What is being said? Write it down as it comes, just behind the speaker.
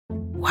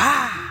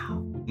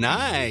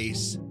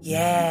Nice.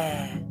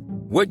 Yeah.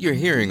 What you're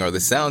hearing are the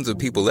sounds of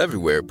people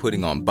everywhere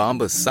putting on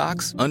Bombas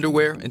socks,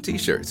 underwear, and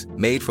T-shirts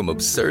made from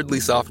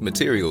absurdly soft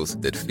materials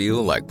that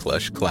feel like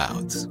plush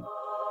clouds.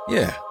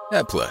 Yeah,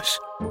 that plush.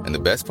 And the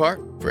best part?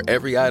 For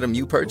every item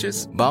you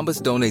purchase,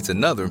 Bombas donates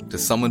another to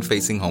someone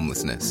facing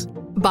homelessness.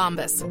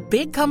 Bombas.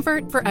 Big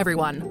comfort for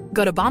everyone.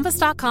 Go to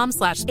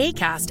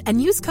bombas.com/ACAST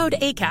and use code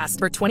ACAST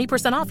for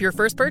 20% off your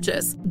first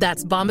purchase.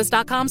 That's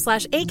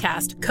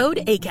bombas.com/ACAST.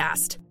 Code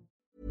ACAST.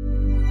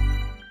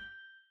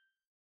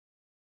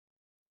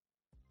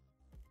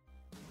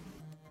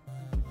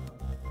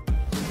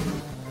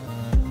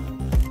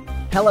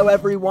 Hello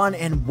everyone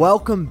and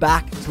welcome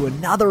back to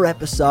another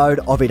episode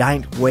of It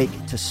Ain't Weak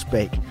to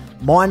Speak.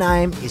 My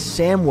name is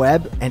Sam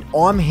Webb and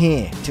I'm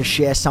here to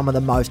share some of the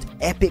most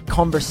epic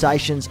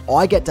conversations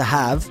I get to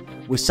have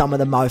with some of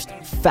the most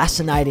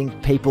fascinating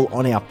people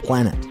on our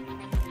planet.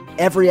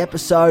 Every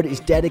episode is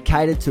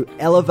dedicated to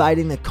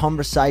elevating the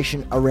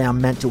conversation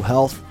around mental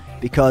health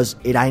because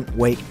it ain't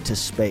weak to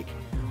speak.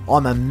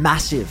 I'm a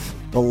massive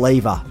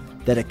believer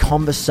that a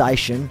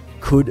conversation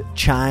could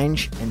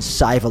change and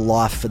save a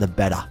life for the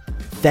better.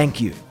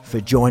 Thank you for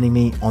joining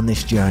me on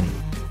this journey.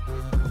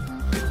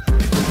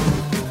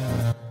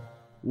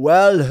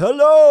 Well,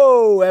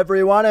 hello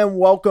everyone and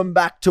welcome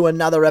back to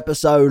another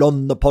episode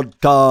on the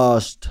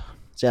podcast.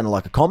 Sounded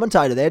like a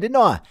commentator there, didn't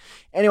I?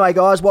 Anyway,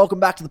 guys,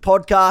 welcome back to the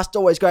podcast.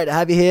 Always great to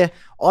have you here.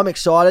 I'm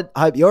excited. I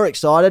hope you're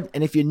excited.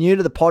 And if you're new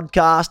to the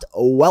podcast,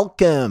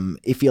 welcome.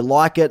 If you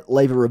like it,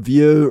 leave a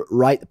review,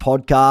 rate the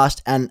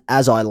podcast. And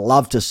as I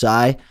love to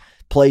say,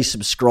 please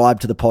subscribe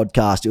to the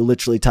podcast. It'll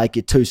literally take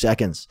you 2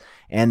 seconds.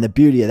 And the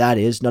beauty of that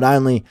is not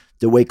only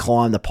do we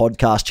climb the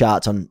podcast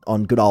charts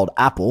on good old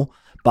Apple,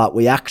 but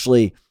we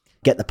actually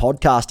get the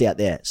podcast out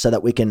there so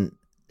that we can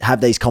have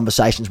these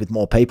conversations with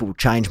more people,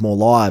 change more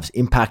lives,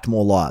 impact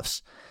more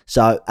lives.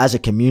 So as a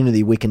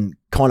community, we can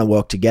kind of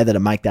work together to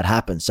make that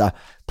happen. So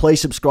please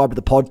subscribe to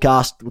the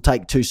podcast. It'll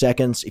take 2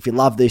 seconds. If you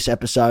love this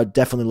episode,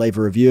 definitely leave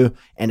a review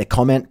and a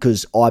comment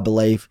because I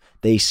believe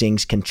these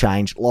things can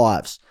change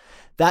lives.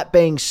 That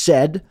being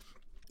said,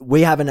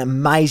 we have an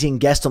amazing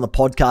guest on the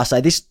podcast.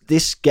 So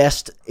this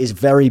guest is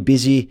very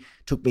busy.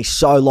 Took me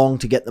so long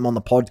to get them on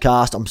the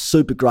podcast. I'm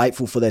super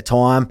grateful for their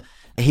time.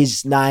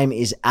 His name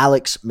is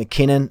Alex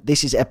McKinnon.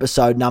 This is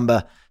episode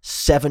number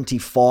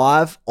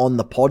 75 on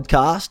the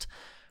podcast.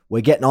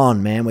 We're getting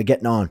on, man. We're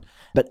getting on.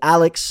 But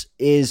Alex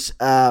is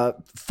a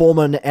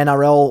former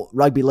NRL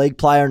rugby league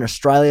player in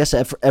Australia.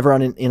 So for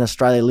everyone in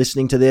Australia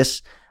listening to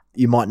this,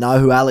 you might know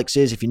who Alex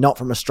is. If you're not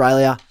from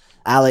Australia,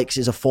 Alex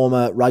is a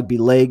former rugby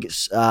league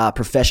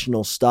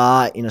professional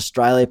star in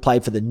Australia,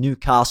 played for the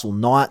Newcastle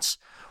Knights.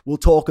 We'll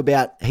talk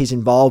about his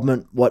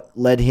involvement, what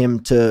led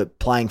him to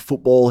playing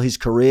football, his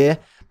career,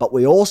 but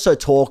we also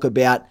talk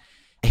about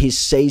his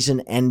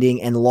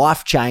season-ending and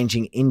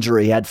life-changing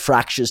injury. He had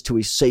fractures to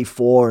his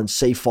C4 and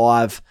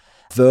C5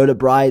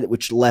 vertebrae,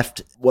 which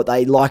left what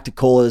they like to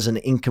call as an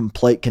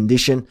incomplete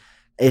condition.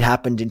 It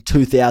happened in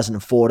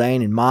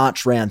 2014 in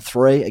March, round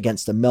 3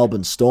 against the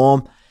Melbourne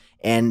Storm,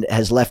 and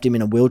has left him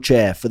in a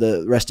wheelchair for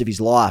the rest of his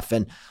life.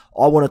 And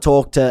I want to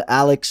talk to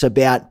Alex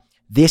about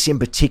this in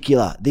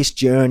particular, this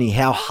journey,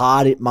 how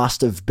hard it must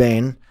have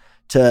been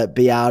to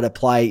be able to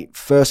play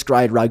first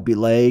grade rugby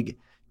league,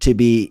 to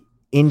be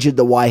injured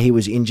the way he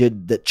was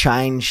injured, that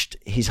changed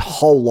his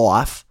whole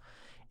life,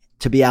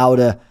 to be able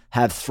to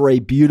have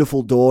 3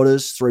 beautiful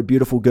daughters, 3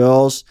 beautiful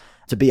girls,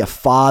 to be a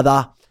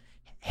father,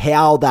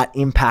 how that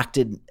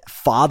impacted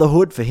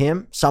fatherhood for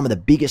him, some of the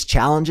biggest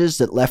challenges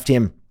that left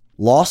him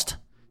lost,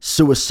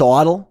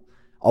 suicidal.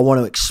 I want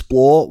to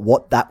explore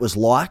what that was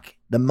like,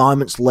 the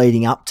moments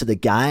leading up to the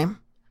game,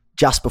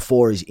 just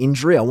before his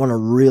injury. I want to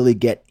really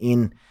get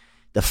in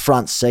the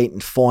front seat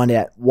and find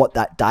out what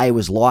that day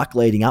was like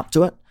leading up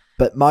to it.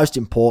 But most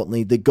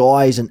importantly, the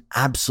guy is an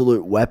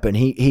absolute weapon.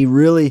 He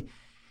really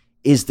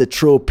is the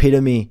true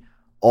epitome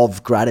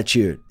of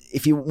gratitude.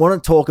 If you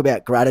want to talk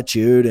about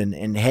gratitude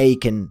and how you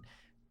can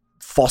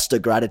foster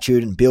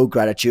gratitude and build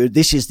gratitude,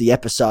 this is the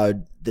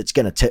episode that's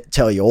going to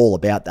tell you all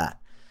about that.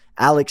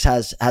 Alex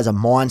has a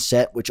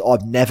mindset which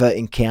I've never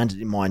encountered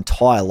in my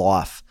entire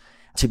life.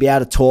 To be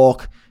able to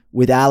talk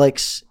with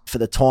Alex for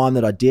the time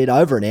that I did,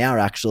 over an hour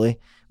actually,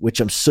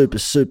 which I'm super,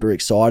 super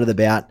excited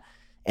about,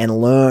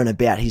 and learn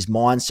about his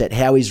mindset,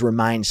 how he's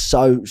remained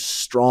so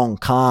strong,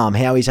 calm,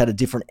 how he's had a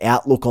different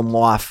outlook on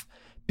life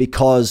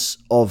because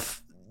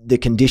of the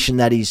condition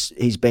that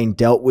he's been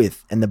dealt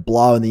with and the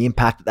blow and the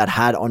impact that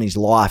had on his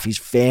life, his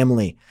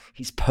family,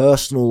 his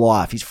personal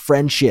life, his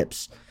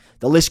friendships.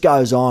 The list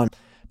goes on.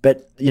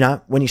 But, you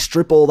know, when you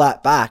strip all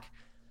that back,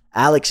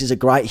 Alex is a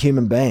great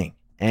human being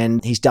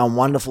and he's done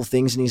wonderful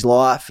things in his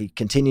life. He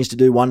continues to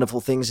do wonderful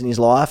things in his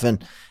life,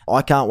 and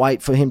I can't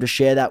wait for him to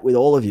share that with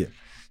all of you.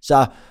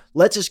 So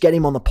let's just get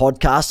him on the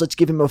podcast. Let's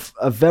give him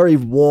a very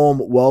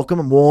warm welcome,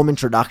 a warm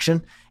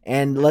introduction,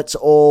 and let's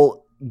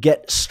all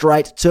get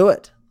straight to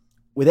it.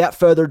 Without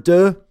further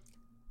ado,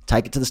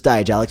 take it to the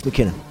stage, Alex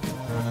McKinnon.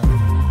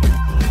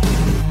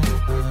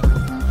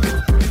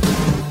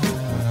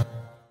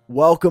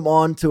 Welcome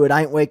on to It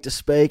Ain't Week to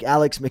Speak.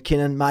 Alex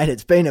McKinnon, mate,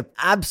 it's been an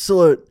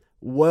absolute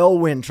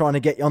whirlwind trying to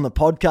get you on the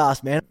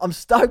podcast, man. I'm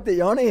stoked that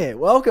you're on here.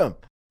 Welcome.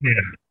 Yeah,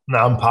 no,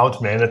 I'm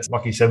pumped, man. It's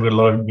like you said, we've got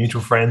a lot of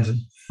mutual friends and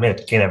man,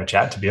 can't have a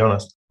chat, to be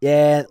honest.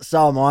 Yeah,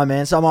 so am I,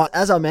 man. So am I.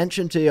 As I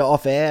mentioned to you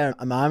off air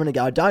a moment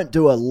ago, I don't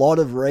do a lot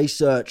of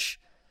research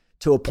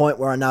to a point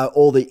where I know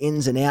all the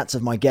ins and outs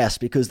of my guests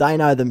because they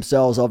know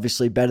themselves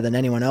obviously better than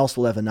anyone else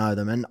will ever know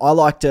them. And I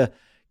like to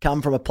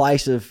come from a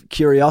place of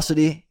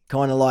curiosity,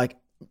 kind of like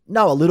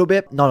know a little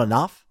bit, not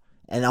enough.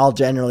 And I'll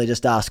generally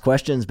just ask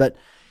questions. But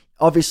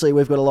obviously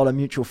we've got a lot of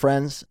mutual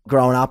friends.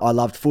 Growing up, I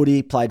loved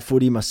footy, played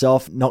footy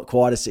myself, not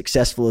quite as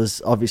successful as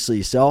obviously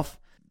yourself.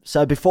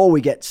 So before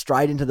we get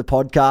straight into the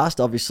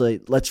podcast,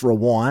 obviously let's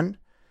rewind.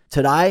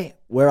 Today,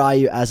 where are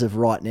you as of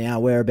right now?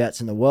 Whereabouts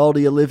in the world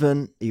are you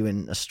living? Are you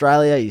in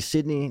Australia? Are you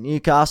Sydney,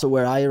 Newcastle?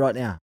 Where are you right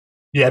now?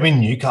 Yeah, I'm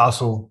in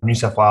Newcastle, New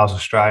South Wales,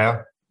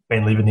 Australia.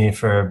 Been living here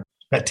for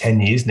about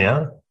 10 years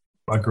now.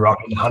 I grew up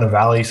in the Hunter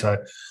Valley, so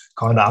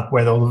kind of up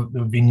where all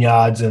the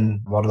vineyards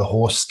and a lot of the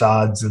horse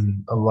studs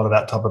and a lot of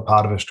that type of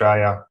part of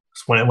Australia.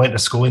 When I went to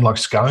school in like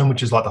Scone,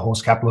 which is like the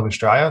horse capital of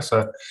Australia.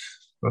 So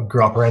I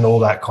grew up around all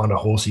that kind of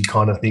horsey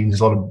kind of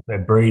things, a lot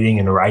of breeding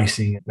and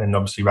racing and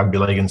obviously rugby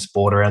league and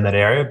sport around that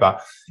area.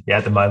 But yeah,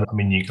 at the moment I'm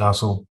in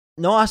Newcastle.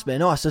 Nice, man,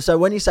 nice. So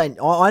when you say,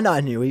 I know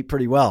Newey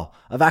pretty well.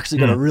 I've actually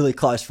got a really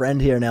close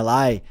friend here in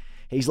LA.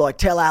 He's like,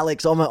 tell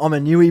Alex I'm a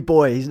Newey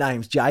boy. His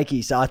name's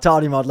Jakey. So I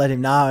told him I'd let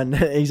him know and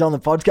he's on the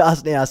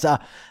podcast now. So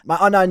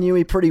mate, I know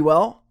Newey pretty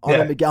well. I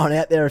remember going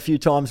out there a few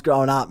times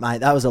growing up,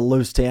 mate. That was a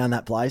loose town,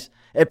 that place.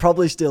 It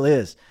probably still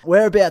is.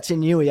 Whereabouts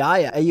in Newey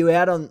are you? Are you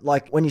out on,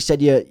 like, when you said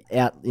you're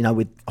out,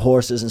 with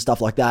horses and stuff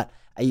like that,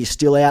 are you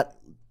still out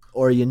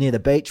or are you near the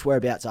beach?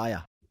 Whereabouts are you?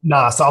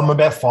 Nah, so I'm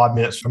about 5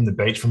 minutes from the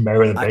beach, from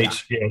Merriweather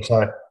Beach. Yeah,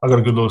 so I've got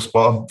a good little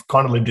spot. I've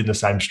kind of lived in the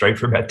same street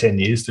for about 10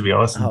 years, to be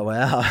honest. Oh,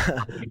 wow.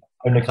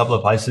 In a couple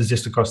of places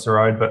just across the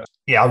road. But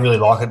yeah, I really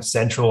like it. It's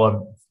central. I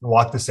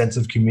like the sense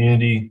of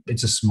community.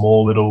 It's a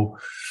small little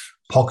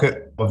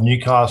pocket of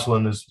Newcastle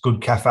and there's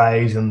good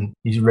cafes and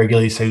you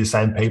regularly see the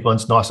same people and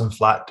it's nice and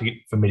flat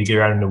for me to get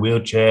around in a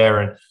wheelchair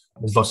and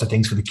there's lots of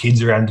things for the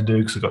kids around to do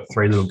because I've got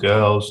 3 little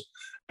girls.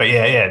 But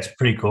yeah, it's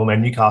pretty cool,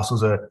 man.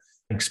 Newcastle's an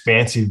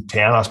expansive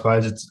town, I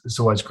suppose. It's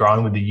always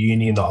growing with the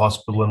uni and the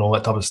hospital and all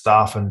that type of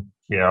stuff. And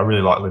yeah, I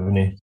really like living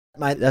here.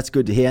 Mate, that's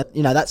good to hear.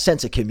 That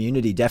sense of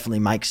community definitely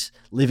makes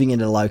living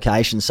in a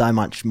location so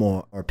much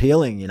more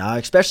appealing,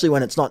 especially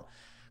when it's not,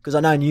 because I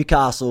know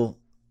Newcastle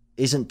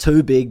isn't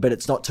too big, but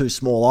it's not too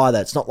small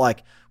either. It's not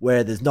like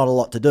where there's not a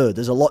lot to do.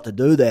 There's a lot to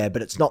do there,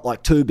 but it's not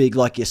like too big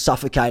like you're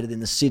suffocated in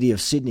the city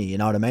of Sydney, you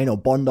know what I mean? Or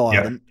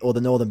Bondi or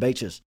the Northern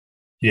Beaches.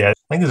 Yeah, I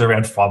think there's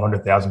around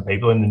 500,000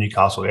 people in the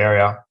Newcastle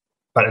area,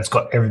 but it's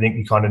got everything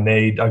you kind of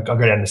need. I go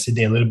down to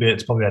Sydney a little bit.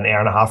 It's probably an hour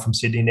and a half from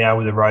Sydney now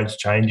with the roads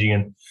changing.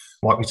 And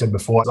like we said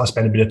before, I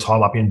spent a bit of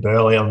time up in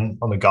Burleigh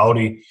on the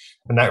Goldie,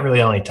 and that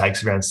really only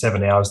takes around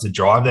 7 hours to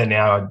drive there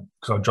now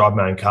because I drive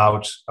my own car,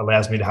 which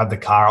allows me to have the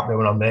car up there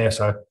when I'm there.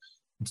 So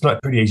it's not a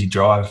pretty easy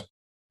drive.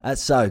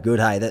 That's so good,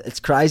 hey. It's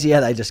crazy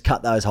how they just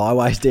cut those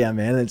highways down,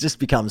 man. It just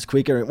becomes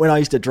quicker. When I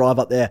used to drive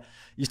up there,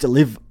 used to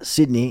live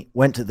Sydney,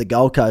 went to the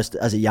Gold Coast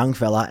as a young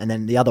fella, and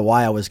then the other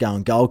way I was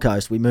going Gold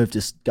Coast. We moved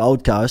to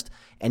Gold Coast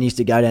and used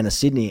to go down to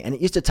Sydney, and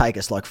it used to take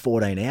us like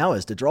 14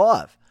 hours to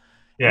drive.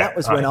 Yeah, that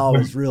was when I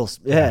was real,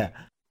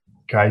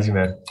 Crazy,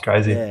 man.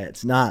 Crazy. Yeah,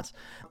 it's nuts.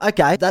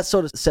 Okay, that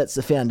sort of sets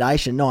the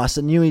foundation. Nice.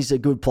 And Newey's a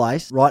good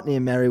place, right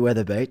near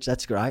Merriweather Beach.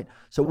 That's great.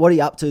 So what are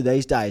you up to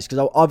these days? Because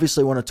I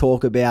obviously want to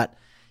talk about,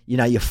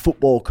 your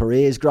football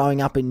careers.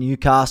 Growing up in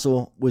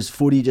Newcastle, was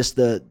footy just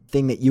the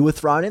thing that you were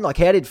thrown in? Like,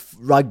 how did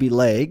rugby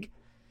league,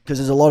 because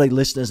there's a lot of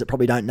listeners that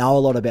probably don't know a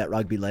lot about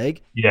rugby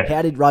league. Yeah.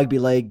 How did rugby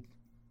league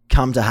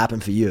come to happen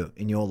for you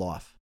in your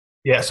life?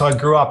 Yeah, so I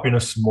grew up in a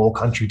small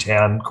country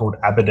town called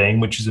Aberdeen,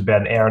 which is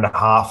about an hour and a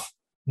half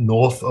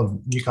north of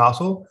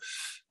Newcastle.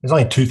 There's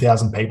only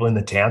 2,000 people in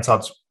the town, so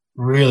it's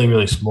really,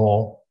 really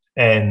small.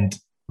 And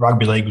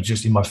rugby league was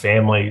just in my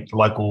family. The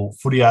local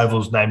footy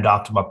oval's named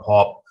after my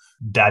pop.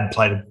 Dad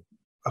played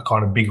a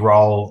kind of big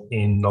role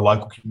in the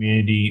local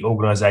community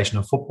organisation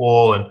of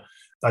football, and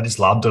I just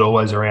loved it,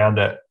 always around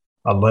it.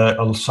 I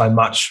learnt so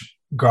much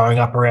growing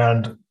up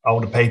around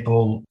older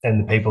people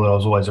and the people that I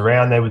was always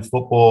around there with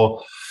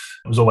football.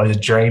 It was always a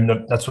dream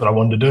that's what I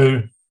wanted to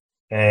do.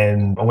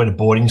 And I went to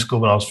boarding school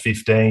when I was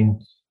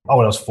 14,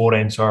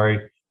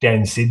 down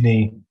in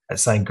Sydney at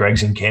St.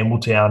 Greg's in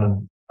Campbelltown.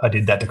 And I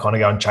did that to kind of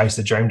go and chase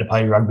the dream to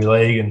play rugby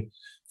league. And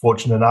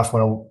fortunate enough,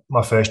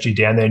 my first year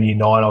down there in year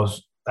 9, I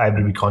was able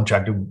to be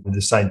contracted with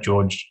the St.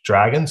 George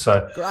Dragons.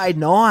 So Grade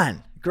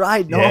 9.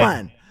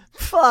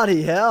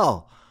 Bloody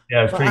hell. Yeah,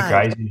 it was pretty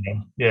crazy,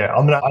 man. Yeah,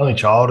 I'm an only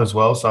child as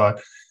well. So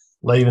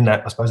leaving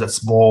that, I suppose, that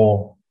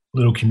small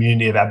little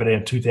community of Aberdeen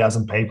of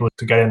 2,000 people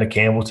to go down to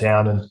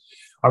Campbelltown. And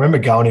I remember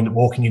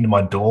walking into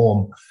my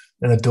dorm,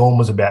 and the dorm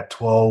was about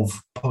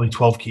 12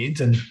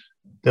 kids. And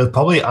there was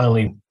probably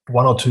only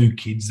 1 or 2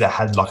 kids that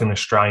had like an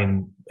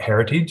Australian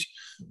heritage.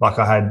 Like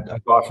I had a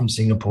guy from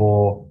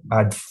Singapore, I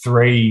had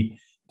 3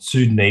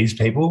 Sudanese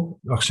people,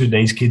 like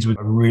Sudanese kids with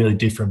a really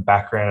different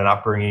background and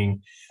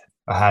upbringing.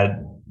 I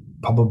had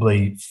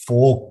probably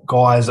 4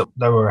 guys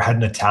that had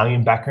an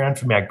Italian background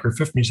from Mount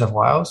Griffith, New South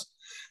Wales,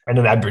 and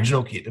an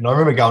Aboriginal kid. And I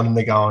remember going in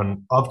there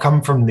going, I've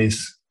come from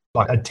this,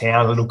 like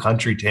a little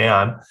country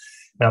town,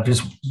 and I've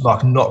just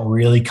like not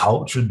really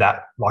cultured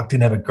that, like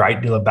didn't have a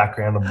great deal of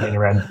background on being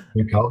around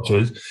new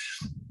cultures.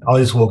 I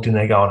just walked in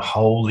there going,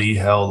 holy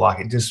hell, like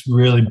it just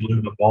really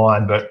blew my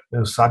mind. But it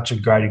was such a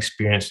great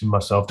experience for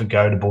myself to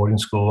go to boarding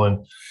school.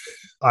 And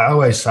I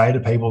always say to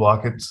people,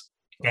 like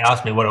they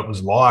ask me what it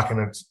was like, and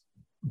it's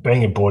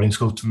being in boarding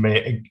school to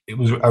me, it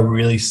was a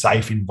really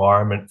safe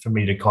environment for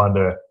me to kind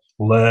of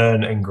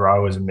learn and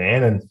grow as a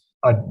man. And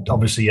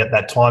obviously at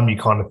that time, you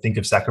kind of think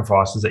of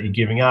sacrifices that you're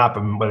giving up,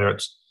 and whether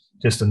it's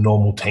just the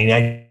normal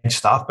teenage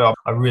stuff. But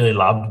I really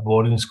loved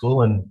boarding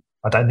school, and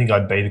I don't think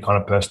I'd be the kind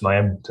of person I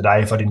am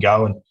today if I didn't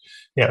go. And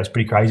yeah, it was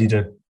pretty crazy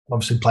to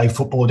obviously play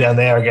football down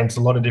there against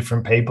a lot of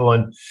different people.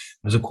 And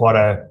there's quite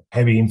a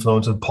heavy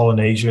influence of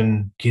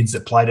Polynesian kids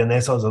that played in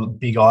there. So it was a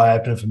big eye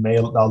opener for me,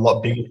 a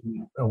lot bigger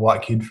than a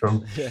white kid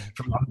from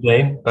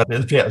Aberdeen. But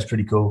it was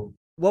pretty cool.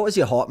 What was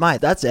your height,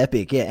 mate? That's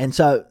epic. Yeah. And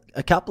so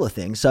a couple of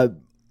things. So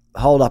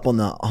hold up on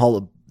the whole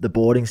of the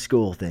boarding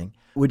school thing.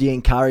 Would you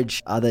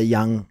encourage other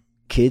young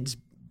kids,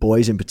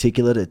 boys in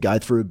particular, to go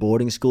through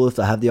boarding school if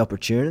they have the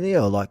opportunity,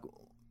 or like,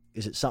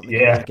 is it something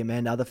you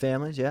recommend other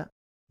families? Yeah.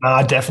 No,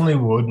 I definitely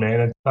would,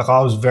 man. Like I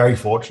was very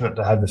fortunate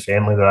to have the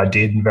family that I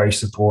did, and very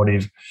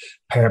supportive.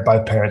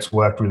 Both parents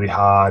worked really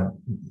hard.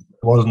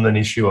 It wasn't an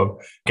issue of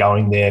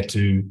going there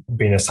to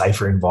be in a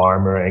safer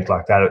environment or anything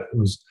like that. It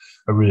was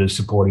a really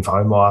supportive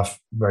home life.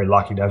 Very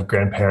lucky to have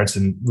grandparents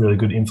and really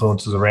good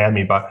influences around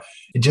me. But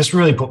it just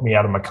really put me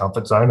out of my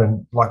comfort zone.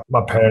 And like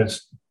my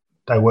parents,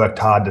 they worked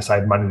hard to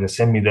save money to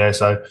send me there.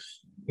 So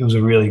it was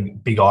a really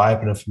big eye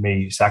opener for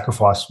me,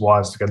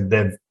 sacrifice-wise, to go.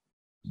 They've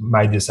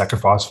made this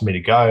sacrifice for me to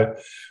go.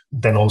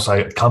 Then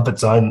also comfort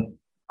zone.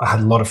 I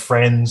had a lot of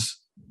friends.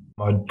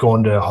 I'd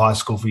gone to high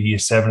school for year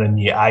 7 and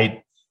year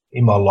 8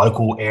 in my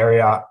local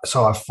area.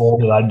 So I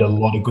formulated a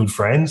lot of good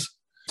friends.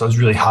 So it was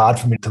really hard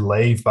for me to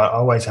leave, but I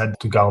always had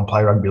to go and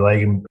play rugby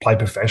league and play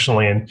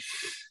professionally. And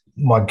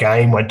my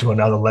game went to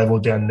another level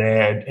down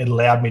there. It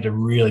allowed me to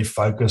really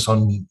focus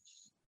on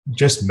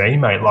just me,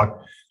 mate. Like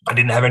I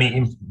didn't have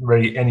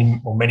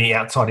many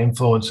outside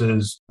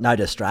influences. No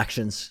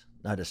distractions.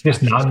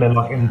 Just none, man.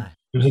 Like, and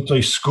it was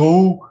literally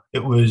school.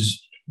 It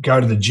was go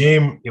to the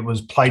gym. It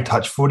was play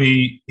touch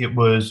footy. It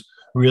was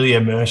really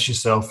immerse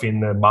yourself in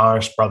the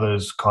Marish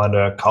Brothers kind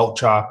of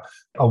culture.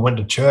 I went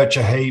to church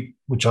a heap,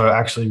 which I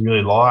actually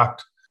really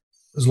liked.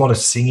 There's a lot of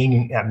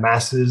singing at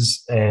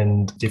masses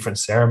and different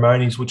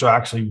ceremonies, which I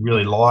actually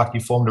really like. You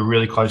formed a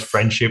really close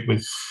friendship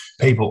with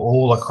people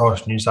all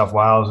across New South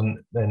Wales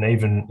and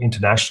even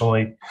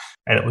internationally.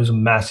 And it was a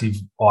massive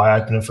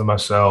eye-opener for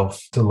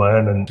myself to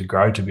learn and to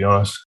grow, to be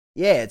honest.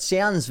 Yeah, it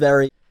sounds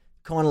very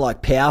kind of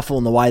like powerful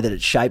in the way that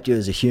it shaped you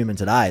as a human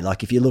today.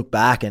 Like if you look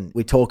back, and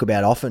we talk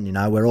about often, you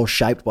know, we're all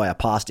shaped by our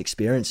past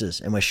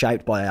experiences, and we're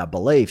shaped by our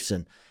beliefs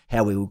and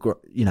how we were,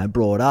 you know,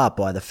 brought up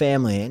by the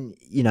family. And,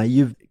 you know,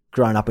 you've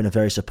grown up in a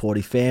very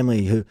supportive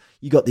family who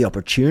you got the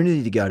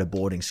opportunity to go to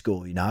boarding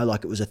school, you know,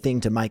 like it was a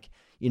thing to make,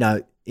 you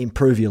know,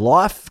 improve your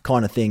life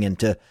kind of thing, and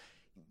to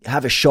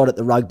have a shot at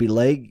the rugby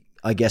league,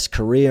 I guess,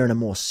 career in a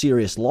more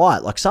serious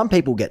light. Like some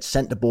people get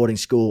sent to boarding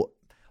school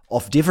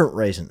off different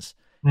reasons.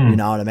 You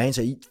know what I mean?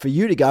 So for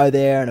you to go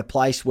there in a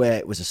place where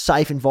it was a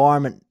safe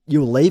environment,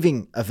 you were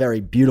leaving a very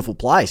beautiful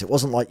place. It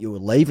wasn't like you were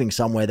leaving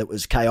somewhere that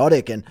was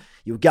chaotic and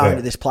you were going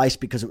to this place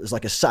because it was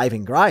like a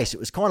saving grace. It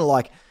was kind of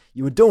like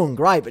you were doing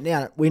great, but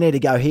now we need to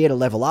go here to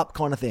level up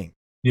kind of thing.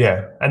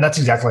 Yeah, and that's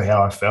exactly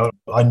how I felt.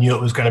 I knew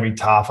it was going to be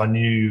tough. I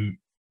knew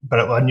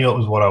it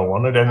was what I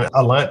wanted. And I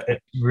learned it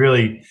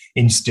really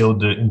instilled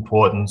the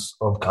importance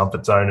of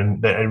comfort zone,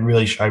 and it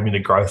really showed me the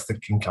growth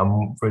that can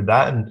come with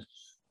that.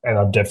 And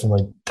I've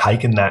definitely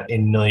taken that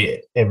in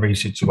nearly every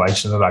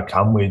situation that I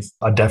come with.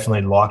 I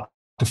definitely like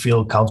to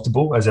feel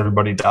comfortable, as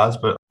everybody does,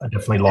 but I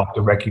definitely like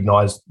to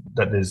recognise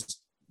that there's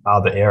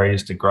other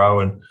areas to grow,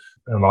 and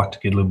like to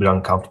get a little bit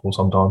uncomfortable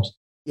sometimes.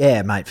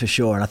 Yeah, mate, for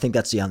sure. And I think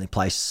that's the only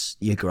place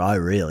you grow,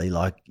 really.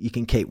 Like you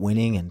can keep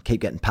winning and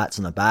keep getting pats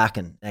on the back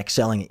and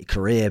excelling at your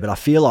career, but I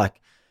feel like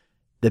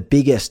the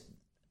biggest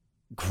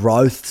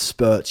growth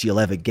spurts you'll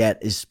ever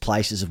get is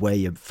places where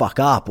you fuck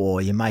up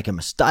or you make a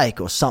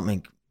mistake or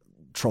something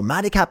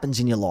traumatic happens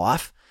in your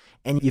life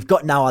and you've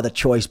got no other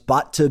choice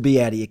but to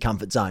be out of your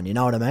comfort zone. You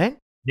know what I mean?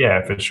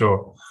 Yeah, for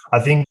sure. I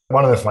think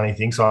one of the funny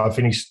things, so I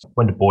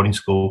went to boarding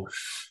school.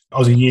 I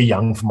was a year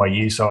young for my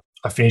year, so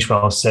I finished when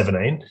I was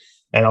 17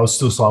 and I was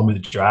still signed with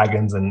the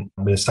Dragons and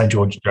with the St.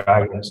 George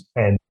Dragons.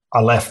 And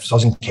I left, so I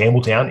was in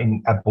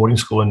Campbelltown at boarding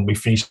school, and we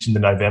finished in the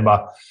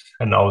November,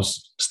 and I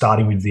was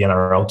starting with the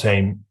NRL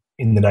team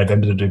in the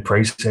November to do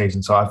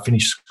pre-season. So I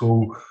finished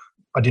school.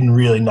 I didn't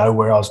really know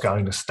where I was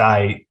going to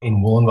stay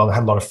in Wollongong. I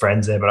had a lot of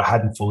friends there, but I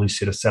hadn't fully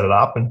set it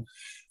up. And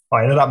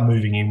I ended up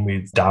moving in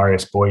with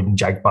Darius Boyd and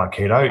Jake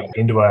Marquito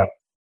into a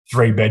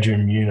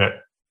 3-bedroom unit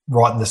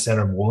right in the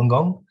centre of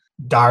Wollongong.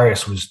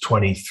 Darius was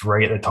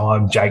 23 at the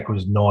time. Jake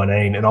was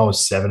 19 and I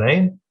was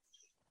 17.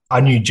 I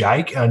knew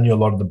Jake. I knew a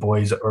lot of the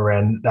boys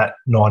around that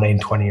 19,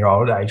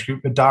 20-year-old age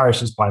group. But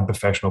Darius was playing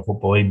professional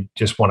football. He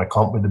just won a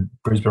comp with the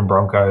Brisbane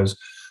Broncos.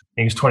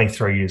 He was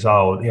 23 years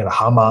old. He had a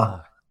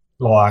Hummer.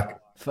 Fuck.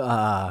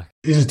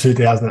 This is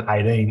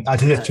 2018.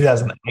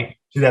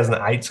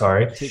 2008,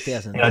 sorry.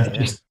 2008. And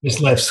I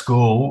just left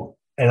school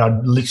and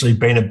I'd literally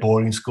been at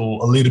boarding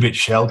school, a little bit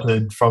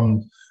sheltered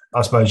from,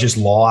 I suppose, just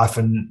life.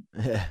 And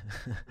I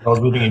was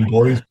living in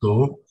boarding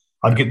school.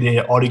 I'd get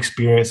the odd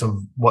experience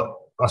of what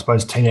I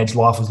suppose teenage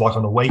life was like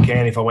on the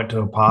weekend if I went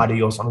to a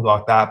party or something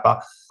like that.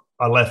 But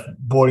I left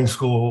boarding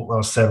school when I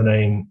was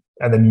 17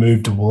 and then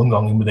moved to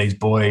Wollongong with these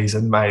boys.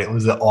 And, mate, it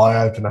was an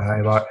eye-opener.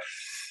 Hey, like,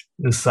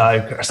 it was so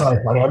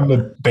funny. I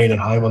remember being at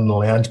home on the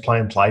lounge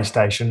playing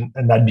PlayStation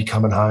and they'd be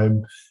coming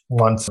home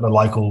once the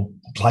local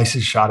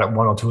places shut at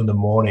 1 or 2 in the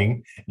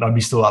morning and I'd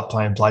be still up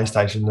playing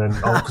PlayStation. And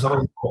because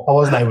I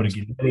wasn't able to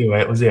get it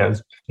anyway. It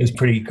was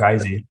pretty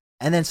crazy.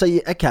 And then, so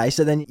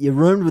then you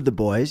roomed with the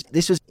boys.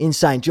 This was in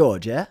St.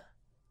 George, yeah?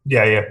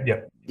 Yeah.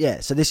 Yeah,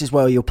 so this is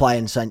where you'll play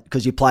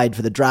because you played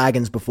for the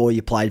Dragons before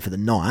you played for the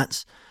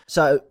Knights.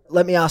 So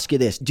let me ask you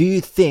this. Do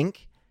you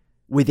think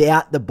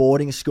without the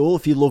boarding school,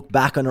 if you look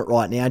back on it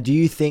right now, do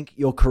you think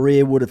your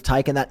career would have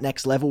taken that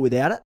next level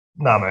without it?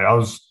 No, mate.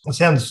 It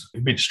sounds a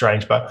bit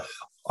strange, but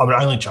I'm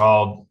an only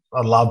child.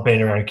 I love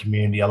being around a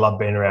community. I love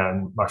being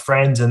around my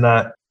friends and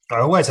that. I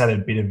always had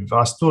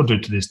I still do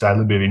to this day, a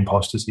little bit of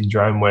imposter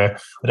syndrome where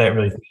I don't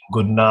really think I'm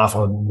good enough.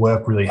 I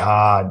work really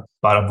hard,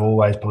 but I've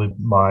always probably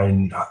my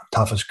own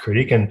toughest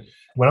critic. And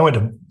when I went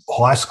to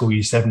high school,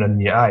 year 7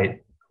 and year 8,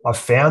 I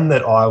found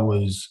that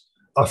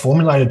I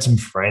formulated some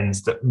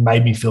friends that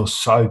made me feel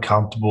so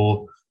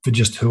comfortable for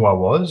just who I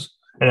was.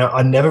 And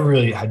I never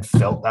really had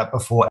felt that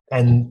before.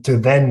 And to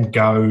then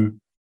go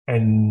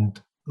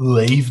and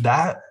leave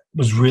that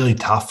was really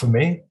tough for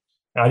me.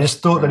 And I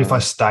just thought that if I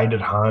stayed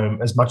at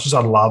home, as much as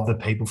I love the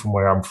people from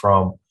where I'm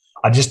from,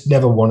 I just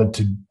never wanted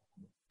to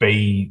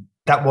be,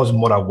 that wasn't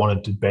what I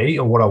wanted to be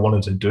or what I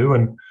wanted to do.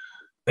 And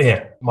yeah,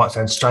 it might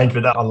sound strange,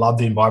 but I love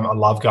the environment. I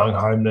love going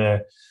home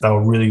there. They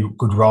were really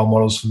good role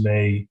models for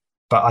me,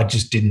 but I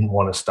just didn't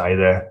want to stay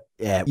there.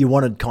 Yeah, you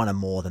wanted kind of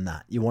more than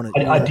that. You wanted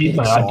I did,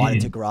 mate. I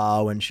did. To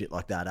grow and shit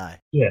like that, eh?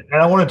 Yeah,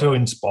 and I wanted to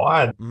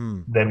inspire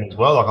them as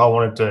well. Like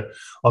I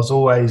was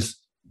always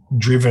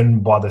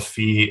driven by the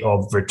fear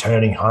of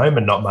returning home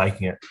and not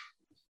making it.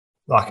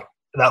 Like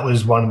that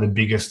was one of the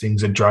biggest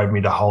things that drove me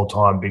the whole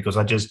time because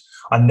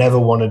I never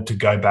wanted to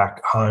go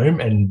back home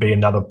and be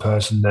another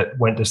person that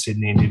went to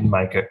Sydney and didn't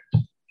make it.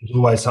 It was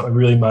always something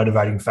really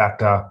motivating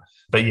factor.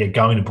 But yeah,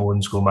 going to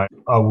boarding school, mate,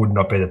 I would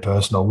not be the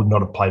person. I would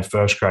not have played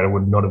first grade. I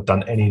would not have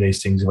done any of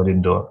these things if I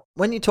didn't do it.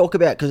 When you talk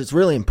about, because it's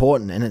really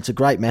important and it's a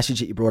great message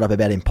that you brought up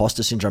about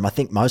imposter syndrome, I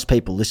think most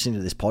people listening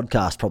to this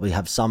podcast probably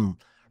have some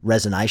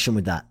resonation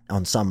with that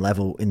on some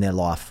level in their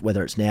life,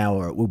 whether it's now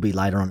or it will be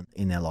later on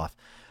in their life.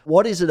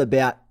 What is it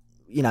about,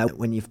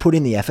 when you've put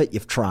in the effort,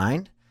 you've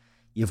trained,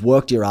 you've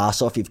worked your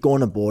ass off, you've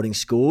gone to boarding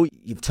school,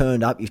 you've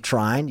turned up, you've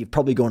trained, you've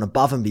probably gone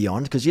above and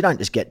beyond because you don't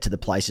just get to the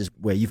places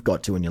where you've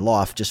got to in your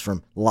life just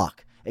from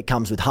luck. It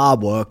comes with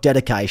hard work,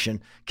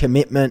 dedication,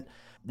 commitment.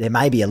 There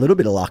may be a little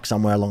bit of luck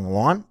somewhere along the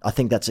line. I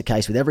think that's the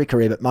case with every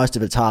career, but most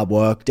of it's hard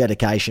work,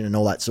 dedication, and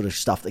all that sort of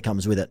stuff that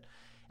comes with it,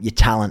 your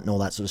talent and all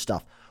that sort of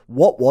stuff.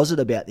 What was it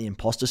about the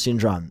imposter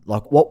syndrome?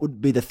 Like, what would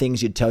be the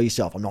things you'd tell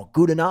yourself? I'm not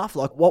good enough?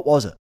 Like, what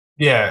was it?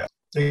 Yeah,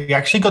 it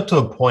actually got to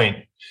a point.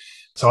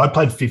 So I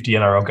played 50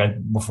 NRL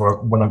games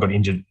before when I got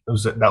injured.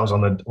 That was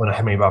on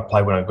how many I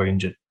played when I got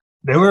injured.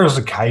 There were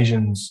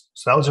occasions,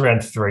 so that was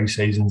around 3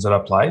 seasons that I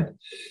played.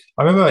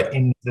 I remember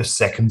in the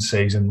second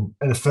season,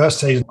 in the first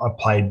season, I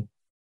played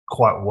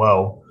quite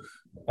well.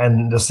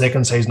 And the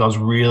second season, I was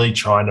really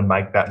trying to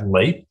make that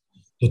leap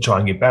to try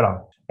and get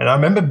better. And I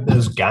remember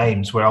those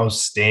games where I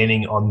was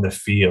standing on the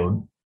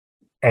field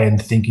and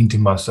thinking to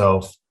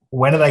myself,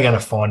 when are they going to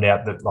find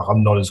out that like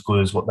I'm not as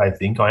good as what they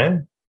think I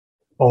am?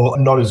 Or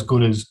not as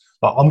good as,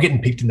 like I'm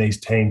getting picked in these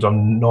teams,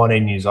 I'm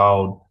 19 years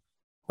old,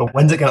 but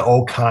when's it going to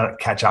all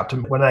catch up to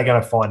me? When are they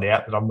going to find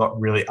out that I'm not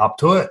really up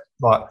to it?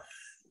 Like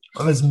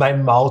there's made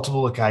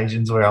multiple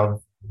occasions where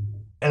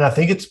and I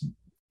think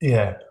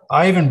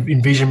I even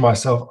envision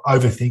myself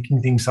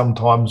overthinking things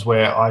sometimes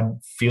where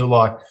I'd feel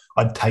like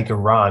I'd take a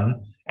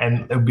run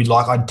and it would be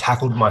like I'd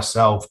tackled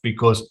myself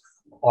because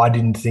I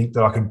didn't think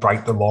that I could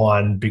break the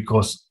line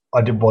because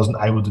I wasn't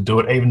able to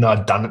do it, even though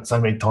I'd done it so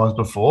many times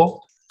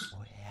before.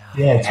 Wow.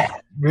 Yeah, it's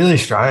really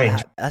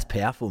strange. That's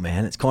powerful,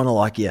 man. It's kind of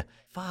like you're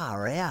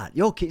far out.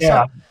 Yeah.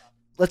 So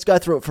let's go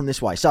through it from this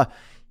way. So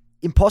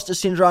imposter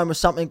syndrome was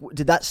something,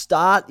 did that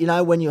start,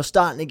 when you're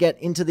starting to get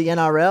into the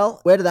NRL?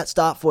 Where did that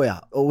start for you?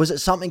 Or was it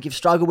something you've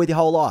struggled with your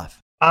whole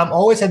life? I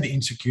always had the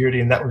insecurity,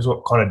 and that was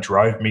what kind of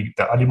drove me,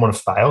 that I didn't want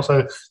to fail.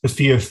 So the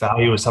fear of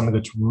failure was something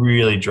that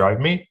really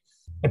drove me.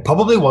 It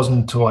probably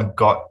wasn't until I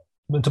got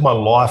into my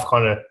life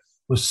kind of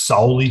was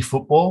solely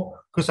football.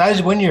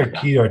 Because when you're a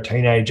kid or a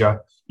teenager,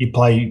 you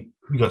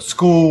got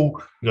school,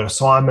 you got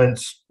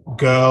assignments,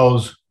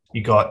 girls,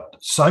 you got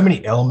so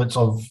many elements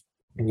of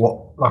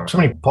so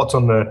many pots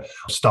on the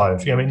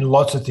stove. I mean,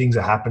 lots of things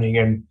are happening,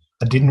 and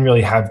I didn't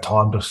really have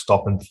time to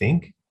stop and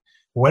think.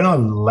 When I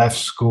left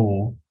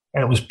school,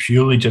 and it was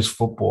purely just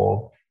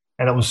football,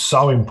 and it was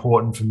so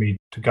important for me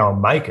to go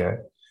and make it,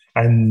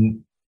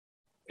 and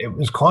it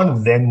was kind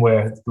of then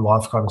where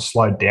life kind of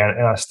slowed down,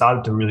 and I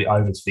started to really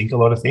overthink a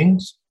lot of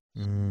things.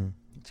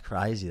 It's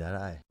crazy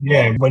that, eh?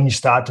 Yeah, when you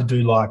start to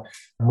do like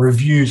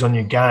reviews on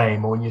your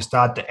game, or when you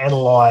start to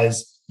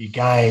analyze your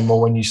game,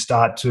 or when you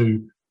start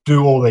to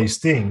do all these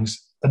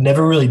things, I've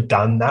never really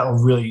done that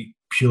or really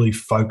purely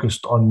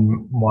focused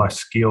on my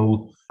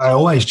skill. I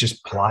always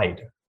just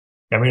played.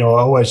 I mean, I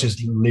always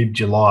just lived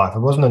your life. It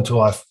wasn't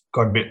until I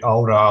got a bit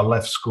older, I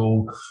left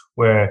school,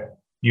 where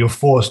you're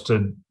forced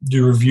to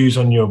do reviews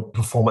on your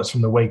performance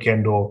from the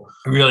weekend, or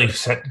really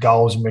set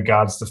goals in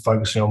regards to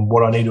focusing on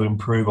what I need to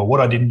improve or what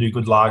I didn't do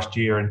good last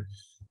year. And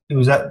it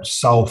was that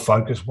sole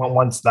focus.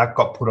 Once that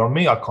got put on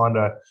me, I kind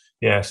of,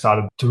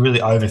 started to really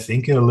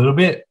overthink it a little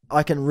bit.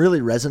 I can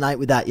really resonate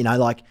with that,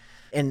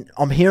 and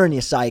I'm hearing you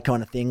say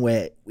kind of thing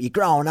where you're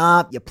growing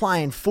up, you're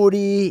playing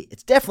footy,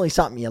 it's definitely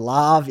something you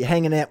love, you're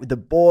hanging out with the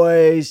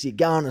boys, you're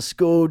going to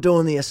school,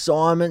 doing the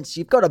assignments,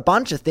 you've got a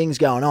bunch of things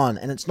going on,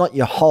 and it's not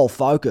your whole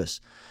focus.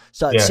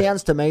 So it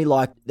sounds to me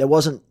like there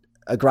wasn't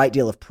a great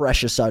deal of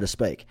pressure, so to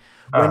speak.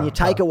 When you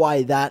take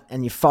away that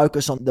and you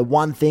focus on the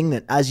one thing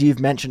that, as you've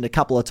mentioned a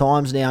couple of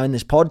times now in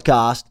this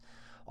podcast,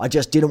 I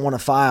just didn't want to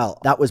fail.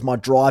 That was my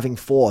driving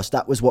force.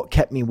 That was what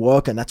kept me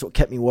working. That's what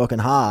kept me working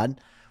hard,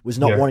 was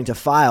not wanting to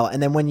fail.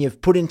 And then when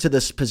you've put into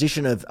this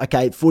position of,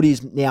 okay,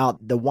 footy's now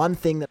the one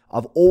thing that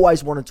I've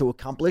always wanted to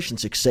accomplish and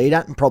succeed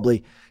at, and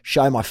probably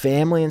show my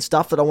family and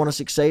stuff that I want to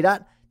succeed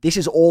at, this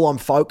is all I'm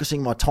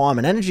focusing my time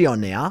and energy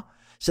on now.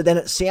 So then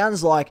it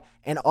sounds like,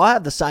 and I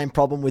have the same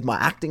problem with my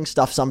acting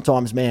stuff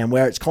sometimes, man,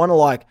 where it's kind of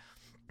like,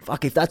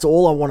 fuck, if that's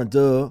all I want to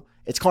do,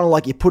 it's kind of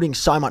like you're putting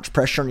so much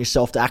pressure on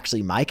yourself to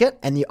actually make it,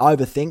 and you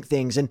overthink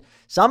things. And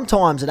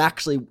sometimes it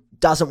actually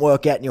doesn't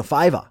work out in your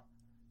favor.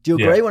 Do you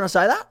agree when I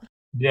say that?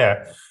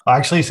 Yeah. I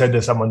actually said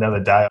to someone the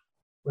other day,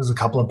 there's a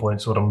couple of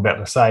points what I'm about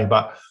to say,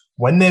 but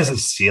when there's a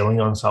ceiling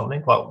on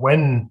something, like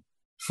when,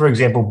 for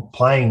example,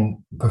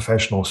 playing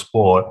professional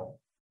sport,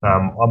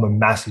 I'm a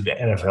massive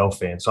NFL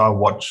fan. So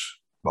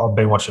I've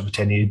been watching it for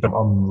 10 years, but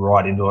I'm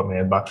right into it,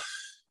 man. But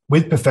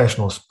with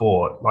professional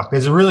sport, like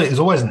there's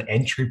always an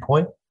entry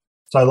point.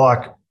 So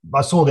like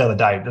I saw the other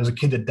day, there was a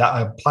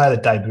player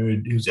that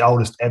debuted, he was the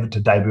oldest ever to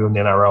debut in the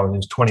NRL, and he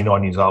was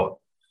 29 years old.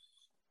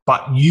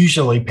 But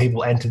usually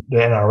people enter the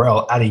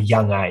NRL at a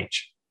young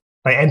age.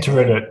 I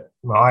entered it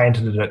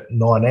at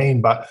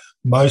 19, but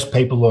most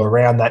people are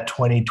around that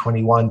 20,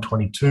 21,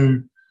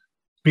 22,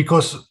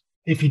 because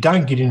if you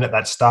don't get in at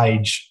that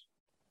stage,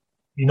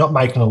 you're not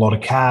making a lot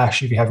of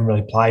cash if you haven't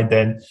really played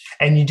then,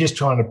 and you're just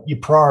you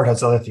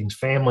prioritize other things,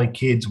 family,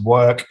 kids,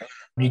 work,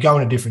 and you go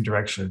in a different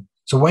direction.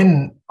 So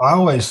when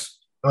I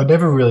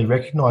never really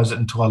recognized it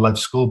until I left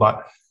school,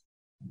 but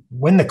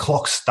when the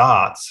clock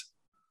starts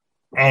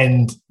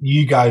and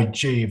you go,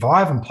 gee, if I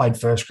haven't played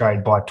first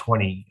grade by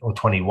 20 or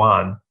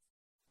 21,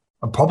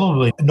 I'm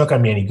probably not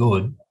going to be any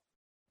good,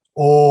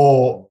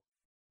 or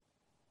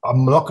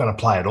I'm not going to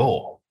play at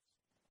all.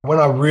 When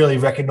I really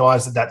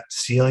recognized that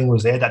ceiling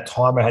was there, that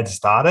time I had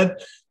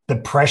started, the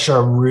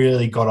pressure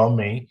really got on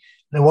me.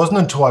 And it wasn't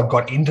until I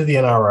got into the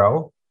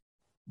NRL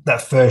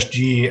that first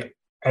year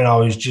and I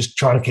was just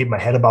trying to keep my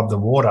head above the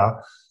water.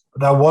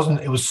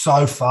 It was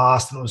so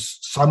fast and it was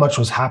so much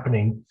was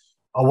happening.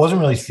 I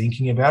wasn't really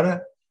thinking about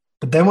it.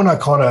 But then when I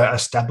kind of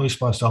established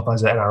myself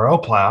as an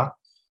NRL player,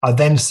 I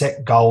then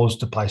set goals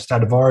to play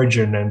State of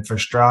Origin and for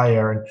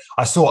Australia. And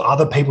I saw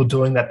other people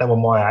doing that were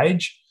my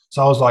age.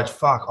 So I was like,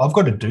 fuck, I've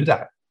got to do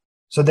that.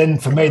 So then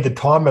for me, the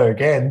timer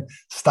again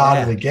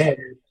started again.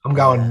 I'm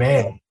going,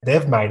 man,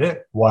 they've made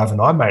it. Why haven't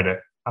I made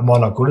it? Am I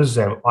not good as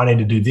them? I need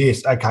to do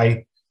this.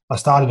 Okay. I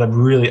started to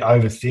really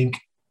overthink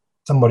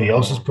somebody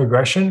else's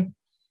progression.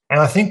 And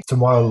I think to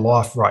my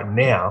life right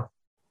now,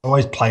 I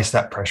always place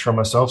that pressure on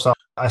myself. So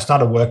I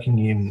started working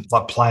in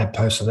like player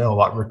personnel,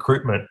 like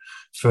recruitment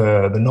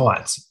for the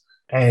Knights.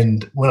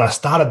 And when I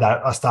started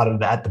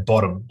at the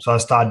bottom. So I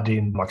started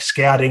in like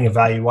scouting,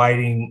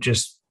 evaluating,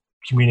 just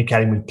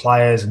communicating with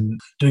players and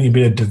doing a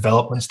bit of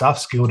development stuff,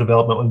 skill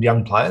development with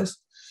young players.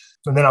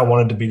 And then I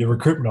wanted to be the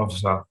recruitment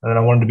officer, and then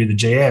I wanted to be the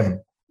GM.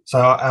 So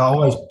I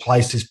always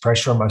placed this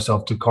pressure on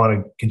myself to kind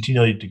of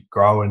continually to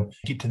grow and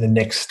get to the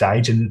next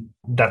stage. And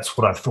that's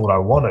what I thought I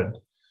wanted.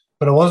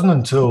 But it wasn't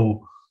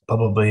until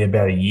probably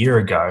about a year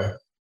ago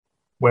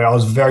where I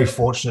was very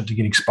fortunate to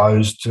get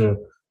exposed to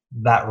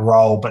that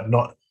role, but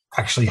not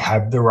actually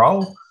have the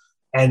role.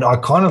 And I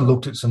kind of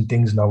looked at some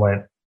things and I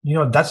went,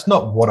 that's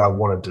not what I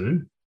want to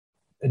do.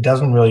 It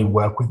doesn't really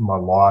work with my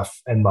life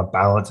and my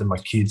balance and my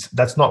kids.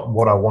 That's not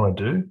what I want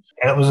to do.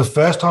 And it was the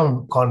first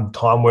time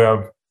where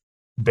I've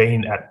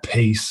been at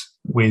peace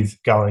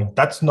with going,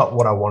 that's not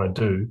what I want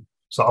to do.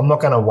 So I'm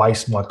not going to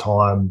waste my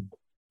time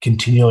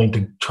continuing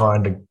to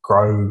trying to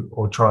grow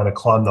or trying to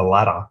climb the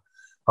ladder.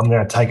 I'm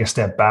going to take a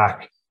step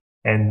back.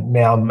 And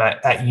now I'm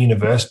at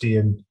university,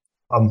 and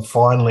I'm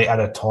finally at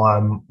a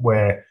time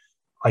where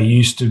I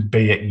used to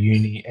be at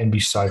uni and be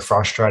so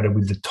frustrated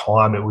with the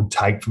time it would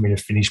take for me to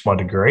finish my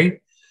degree.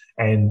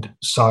 And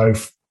so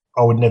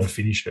I would never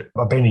finish it.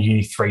 I've been to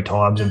uni 3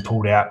 times and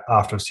pulled out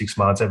after 6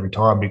 months every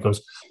time because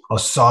I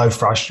was so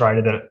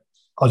frustrated that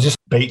I was just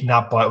beaten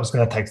up by it was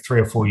going to take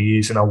 3 or 4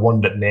 years and I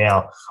wanted it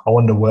now. I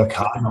wanted to work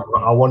hard.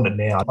 I wanted it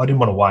now. I didn't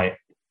want to wait.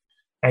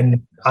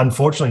 And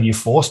unfortunately, you're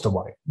forced to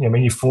wait.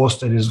 You're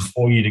forced. It is a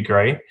 4-year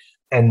degree.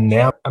 And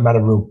now I'm at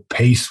a real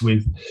peace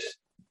with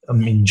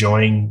I'm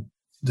enjoying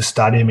the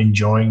study. I'm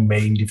enjoying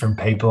meeting different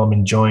people. I'm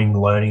enjoying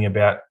learning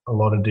about a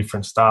lot of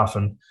different stuff.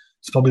 And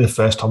it's probably the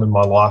first time in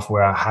my life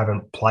where I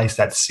haven't placed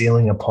that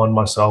ceiling upon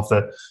myself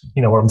that,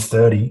 when I'm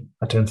 30,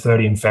 I turned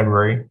 30 in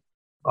February,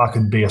 I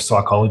could be a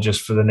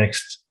psychologist for the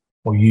next,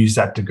 or use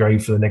that degree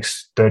for the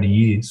next 30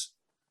 years.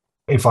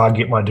 If I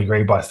get my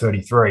degree by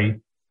 33,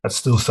 that's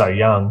still so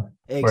young.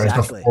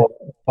 Exactly.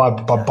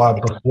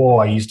 Whereas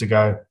before I used to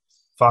go,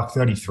 fuck,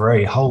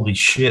 33, holy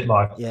shit.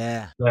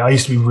 I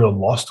used to be real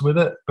lost with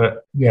it.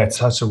 But yeah, it's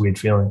such a weird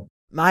feeling.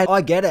 Mate,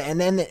 I get it. And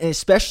then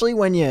especially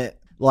when you're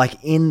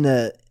like in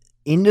the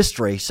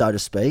industry, so to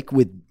speak,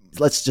 with,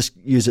 let's just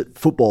use it,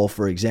 football,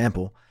 for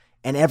example,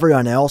 and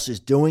everyone else is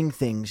doing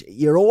things,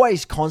 you're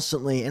always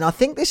constantly, and I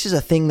think this is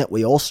a thing that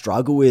we all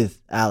struggle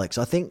with, Alex.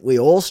 I think we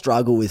all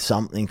struggle with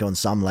something on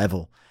some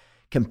level.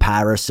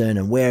 Comparison,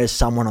 and where is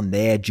someone on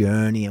their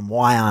journey and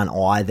why aren't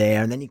I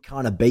there? And then you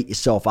kind of beat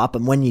yourself up.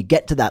 And when you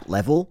get to that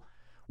level,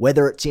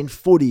 whether it's in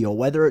footy or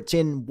whether it's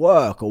in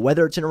work or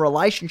whether it's in a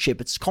relationship,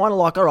 it's kind of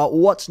like, all right, well,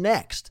 what's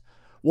next?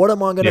 What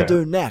am I going to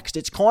do next?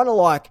 It's kind of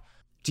like,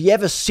 do you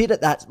ever sit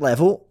at that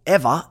level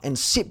ever and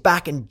sit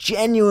back and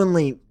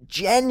genuinely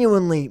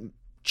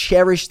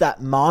cherish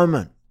that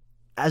moment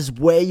as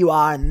where you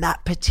are in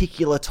that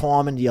particular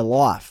time into your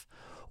life?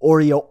 Or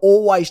are you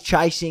always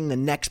chasing the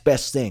next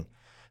best thing?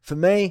 For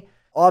me,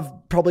 I've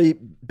probably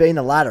been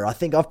the latter. I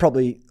think I've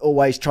probably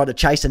always tried to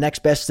chase the next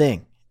best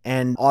thing.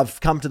 And I've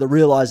come to the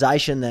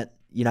realization that,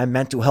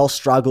 mental health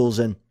struggles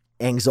and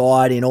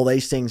anxiety and all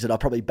these things that I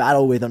probably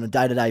battle with on a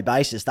day-to-day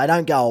basis, they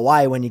don't go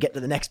away when you get to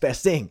the next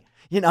best thing.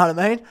 You know what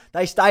I mean?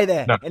 They stay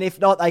there. No. And if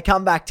not, they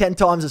come back 10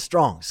 times as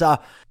strong. So,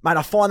 mate,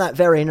 I find that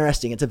very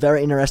interesting. It's a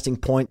very interesting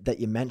point that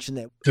you mentioned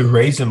there. The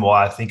reason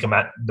why I think I'm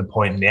at the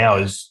point now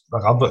is,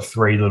 I've got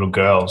 3 little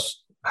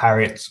girls.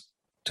 Harriet's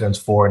turns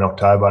 4 in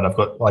October, and I've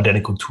got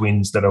identical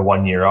twins that are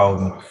 1 year old.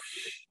 And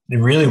it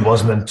really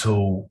wasn't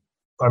until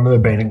I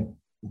remember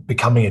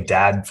becoming a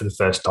dad for the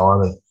first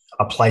time, and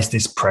I placed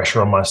this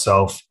pressure on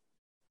myself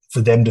for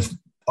them to,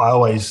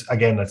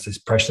 that's this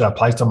pressure that I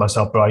placed on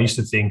myself, but I used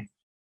to think,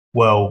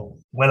 well,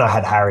 when I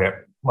had Harriet,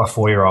 my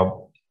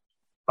 4-year-old,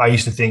 I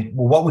used to think,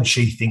 well, what would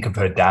she think of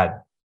her dad?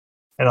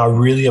 And I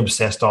really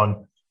obsessed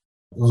on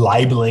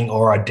labeling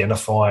or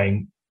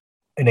identifying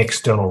an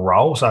external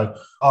role. So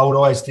I would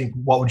always think,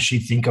 what would she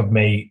think of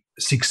me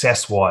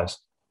success-wise?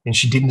 And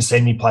she didn't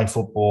see me play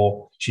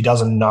football. She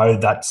doesn't know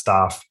that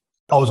stuff.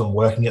 I wasn't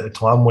working at the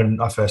time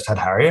when I first had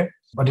Harriet.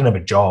 I didn't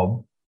have a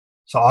job.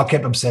 So I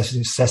kept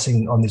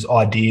obsessing on this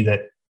idea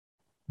that,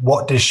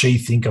 what does she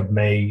think of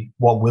me?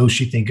 What will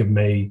she think of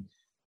me?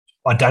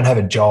 I don't have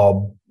a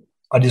job.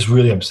 I just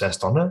really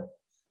obsessed on it.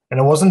 And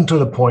it wasn't until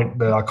the point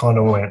that I kind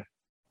of went,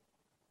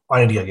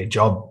 I need to go get a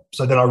job.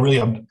 So then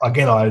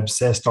I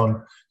obsessed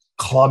on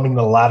climbing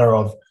the ladder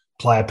of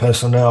player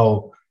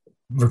personnel,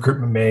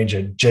 recruitment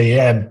manager,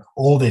 GM,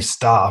 all this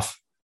stuff,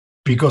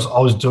 because I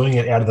was doing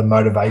it out of the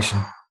motivation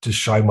to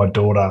show my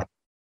daughter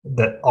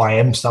that I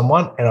am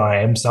someone and I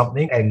am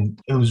something. And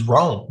it was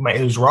wrong, mate.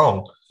 It was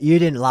wrong. You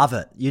didn't love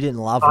it. You didn't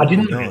love it. I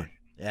didn't.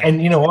 Yeah.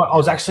 And you know what? I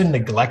was actually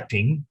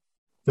neglecting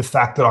the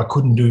fact that I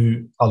couldn't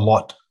do a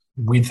lot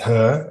with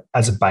her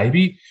as a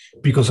baby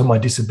because of my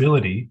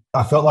disability.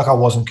 I felt like I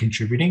wasn't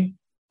contributing.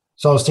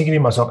 So I was thinking to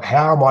myself,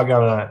 how am I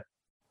going to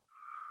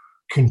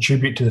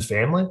contribute to the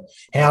family?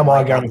 How am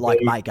I going to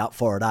make up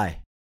for it, eh?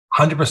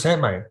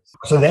 100%, mate.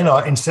 So then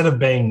instead of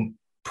being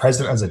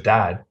present as a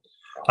dad,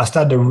 I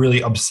started to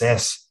really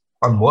obsess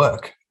on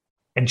work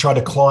and try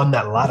to climb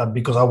that ladder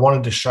because I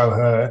wanted to show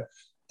her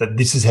that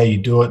this is how you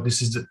do it.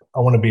 I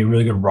want to be a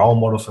really good role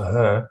model for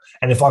her.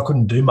 And if I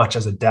couldn't do much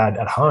as a dad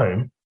at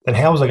home, then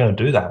how was I going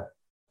to do that?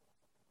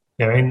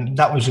 And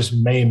that was just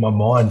me in my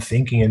mind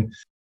thinking. And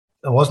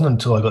it wasn't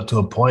until I got to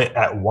a point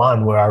at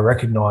 1 where I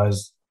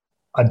recognized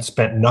I'd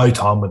spent no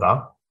time with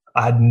her.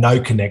 I had no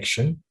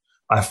connection.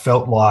 I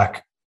felt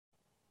like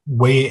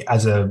we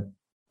as a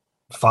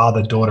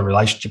father-daughter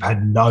relationship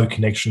had no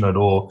connection at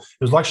all.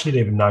 It was like she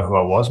didn't even know who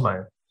I was,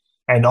 mate.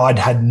 And I'd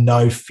had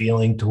no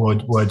feeling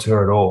towards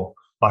her at all.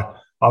 Like,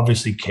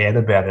 obviously cared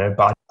about her,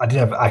 but I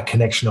didn't have a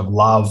connection of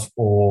love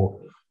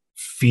or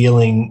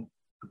feeling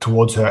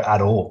towards her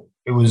at all.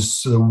 It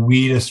was the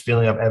weirdest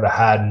feeling I've ever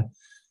had. And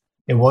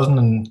it wasn't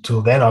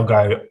until then I'll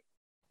go,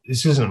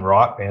 this isn't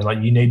right, man.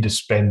 Like, you need to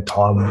spend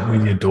time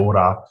with your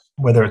daughter,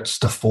 whether it's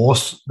to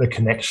force the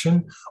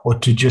connection or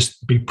to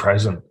just be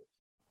present.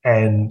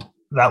 And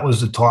that was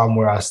the time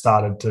where I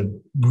started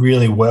to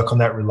really work on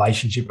that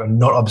relationship and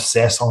not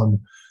obsess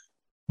on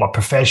my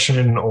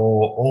profession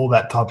or all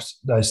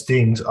those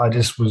things. I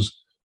just was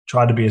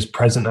tried to be as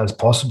present as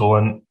possible.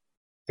 And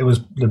it was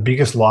the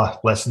biggest life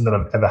lesson that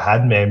I've ever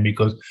had, man,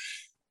 because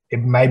it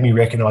made me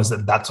recognize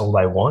that that's all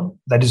they want.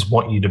 They just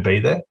want you to be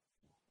there.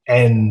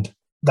 And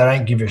they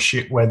don't give a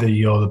shit whether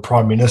you're the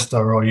Prime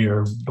Minister or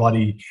you're a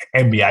bloody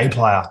NBA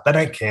player. They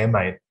don't care,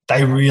 mate.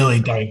 They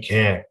really don't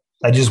care.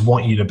 They just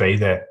want you to be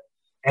there.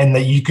 And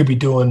that you could be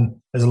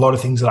doing, there's a lot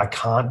of things that I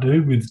can't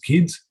do with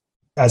kids.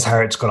 As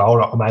Harriet's got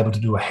older, I'm able to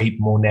do a heap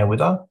more now with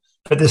her,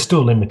 but there's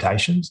still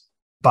limitations.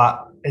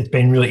 But it's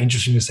been really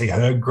interesting to see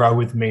her grow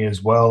with me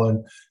as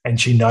well. And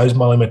she knows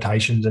my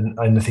limitations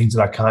and the things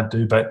that I can't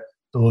do, but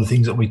all the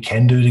things that we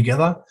can do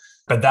together.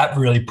 But that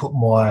really put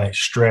my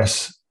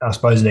stress, I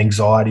suppose, and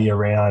anxiety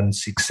around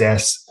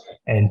success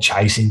and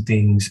chasing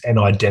things and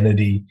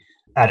identity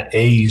at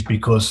ease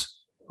because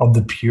of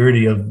the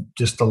purity of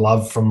just the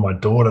love from my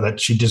daughter,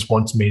 that she just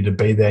wants me to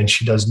be there and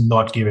she does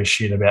not give a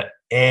shit about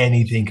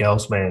anything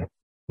else, man.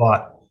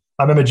 But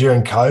I remember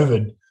during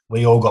COVID,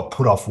 we all got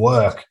put off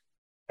work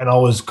and I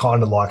was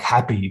kind of like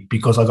happy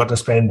because I got to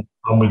spend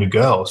time with the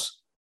girls.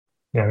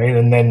 You know what I mean?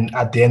 And then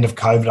at the end of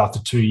COVID, after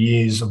 2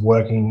 years of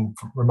working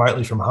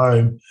remotely from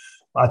home,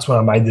 that's when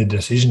I made the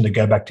decision to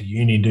go back to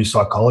uni and do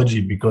psychology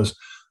because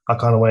I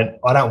kind of went,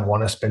 I don't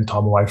want to spend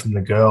time away from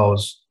the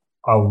girls.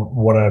 I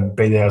want to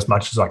be there as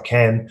much as I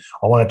can.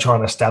 I want to try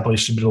and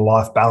establish a bit of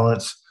life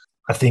balance.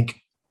 I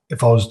think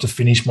if I was to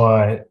finish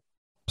my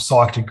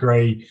psych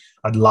degree,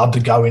 I'd love to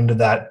go into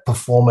that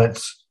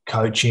performance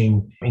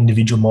coaching,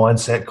 individual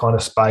mindset kind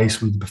of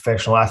space with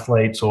professional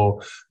athletes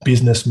or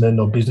businessmen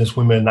or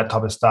businesswomen, that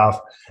type of stuff.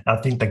 And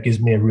I think that gives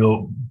me a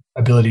real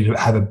ability to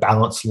have a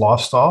balanced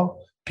lifestyle,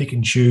 pick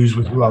and choose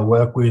with who I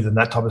work with and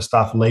that type of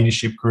stuff,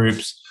 leadership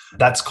groups.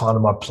 That's kind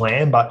of my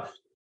plan. But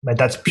mate,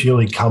 that's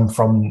purely come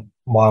from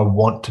my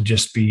want to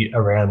just be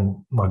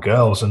around my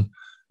girls. And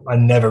I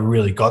never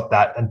really got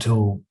that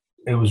until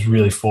it was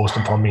really forced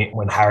upon me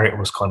when Harriet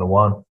was kind of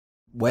one.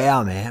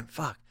 Wow, man.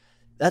 Fuck.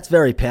 That's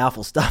very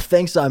powerful stuff.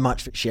 Thanks so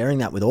much for sharing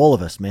that with all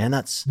of us, man.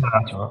 That's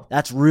right.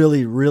 That's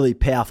really, really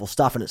powerful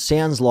stuff. And it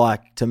sounds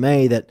like to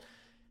me that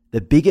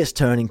the biggest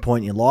turning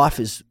point in your life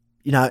is,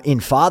 you know, in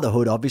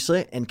fatherhood,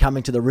 obviously, and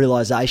coming to the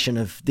realization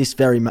of this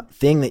very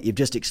thing that you've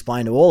just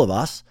explained to all of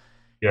us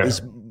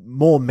is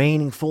more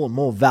meaningful and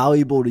more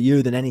valuable to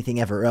you than anything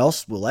ever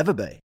else will ever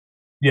be.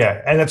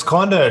 Yeah. And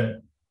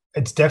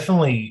it's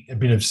definitely a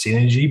bit of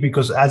synergy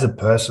because as a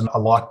person, I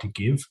like to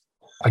give.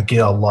 I get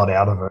a lot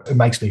out of it. It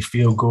makes me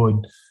feel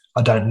good.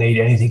 I don't need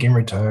anything in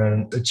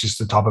return. It's just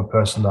the type of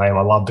person I am.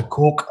 I love to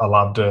cook. I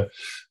love to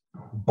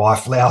buy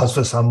flowers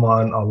for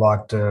someone. I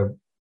like to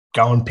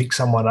go and pick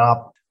someone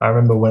up. I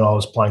remember when I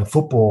was playing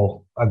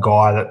football, a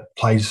guy that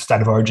plays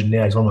State of Origin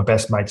now, he's one of my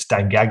best mates,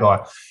 Dane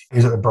Gagai. He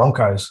was at the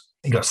Broncos.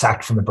 He got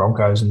sacked from the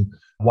Broncos, and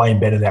Wayne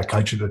Bennett, our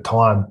coach at the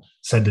time,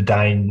 said to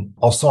Dane,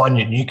 I'll sign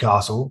you at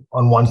Newcastle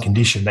on one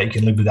condition, that you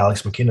can live with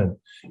Alex McKinnon.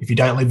 If you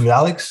don't live with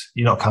Alex,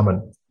 you're not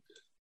coming.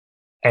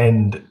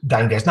 And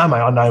Dane goes, no, mate,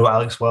 I know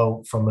Alex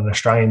well from an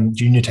Australian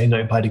junior team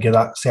that we played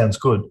together. Sounds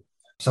good.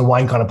 So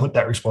Wayne kind of put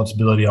that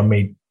responsibility on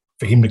me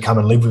for him to come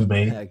and live with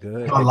me. Yeah,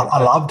 good. I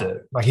loved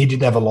it. Like, he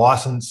didn't have a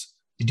license.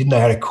 He didn't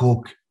know how to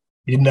cook.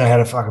 He didn't know how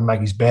to fucking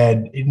make his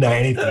bed. He didn't know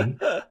anything.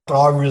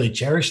 But I really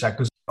cherish that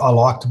because I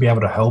like to be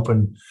able to help,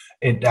 and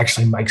it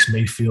actually makes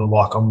me feel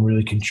like I'm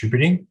really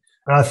contributing.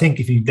 And I think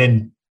if you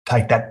then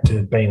take that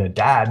to being a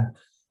dad,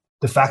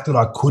 the fact that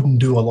I couldn't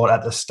do a lot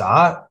at the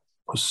start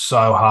was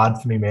so hard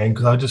for me, man,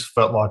 because I just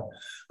felt like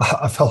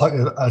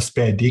a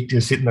spare dick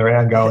just sitting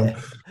around going,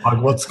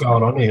 like, what's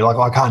going on here? Like,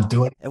 I can't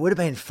do it. It would have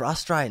been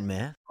frustrating,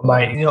 man.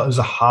 Mate, you know, it was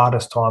the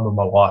hardest time of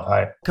my life,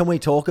 hey? Can we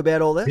talk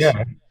about all this?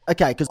 Yeah.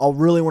 Okay, because I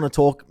really want to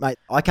talk, mate.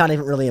 I can't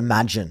even really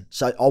imagine.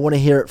 So I want to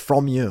hear it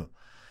from you.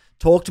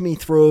 Talk to me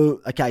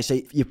through, okay, so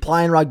you're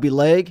playing rugby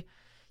league.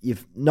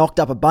 You've knocked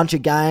up a bunch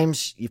of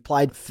games. You've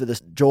played for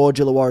the George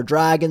Illawarra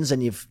Dragons,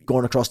 and you've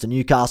gone across to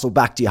Newcastle,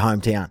 back to your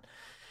hometown.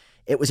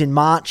 It was in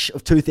March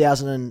of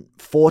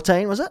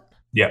 2014, was it?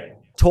 Yeah.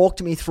 Talk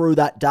to me through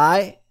that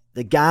day,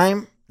 the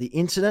game, the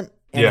incident,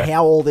 and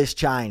how all this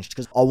changed,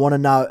 because I want to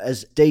know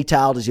as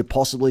detailed as you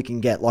possibly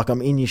can get, like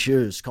I'm in your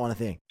shoes kind of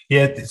thing.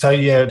 Yeah, so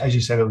as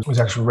you said, it was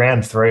actually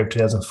round 3 of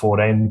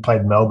 2014. We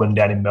played Melbourne,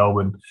 down in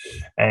Melbourne,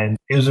 and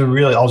it was I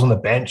was on the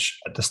bench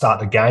at the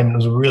start of the game,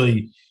 and it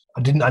was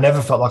I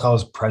never felt like I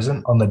was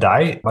present on the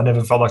day. I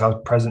never felt like I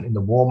was present in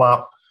the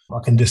warm-up. I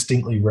can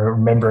distinctly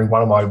remembering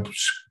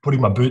putting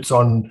my boots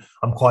on.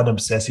 I'm quite an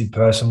obsessive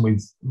person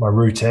with my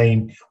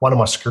routine. One of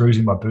my screws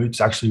in my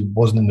boots actually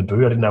wasn't in the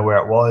boot. I didn't know where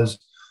it was.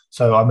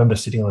 So I remember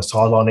sitting on the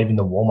sideline, even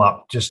the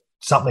warm-up, just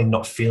something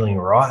not feeling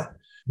right.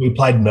 We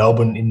played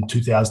Melbourne in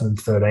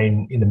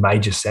 2013 in the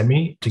major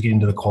semi to get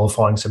into the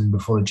qualifying semi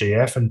before the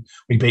GF, and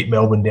we beat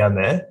Melbourne down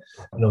there.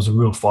 And it was a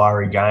real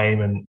fiery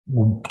game, and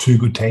we were two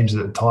good teams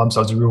at the time,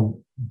 so it was a real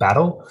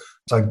battle.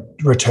 So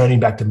returning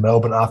back to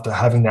Melbourne after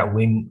having that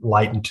win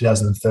late in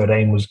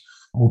 2013 we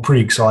were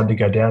pretty excited to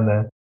go down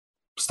there.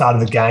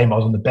 Started the game, I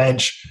was on the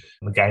bench.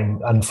 The game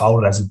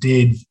unfolded as it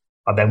did.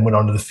 I then went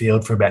onto the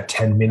field for about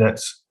 10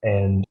 minutes,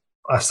 and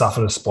I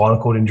suffered a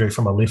spinal cord injury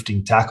from a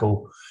lifting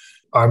tackle.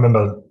 I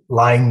remember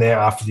laying there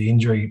after the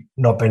injury,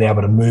 not being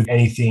able to move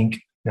anything.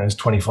 There's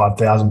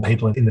 25,000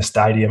 people in the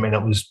stadium, and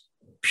it was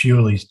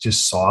purely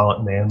just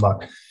silent, man.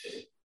 Like,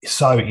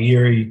 so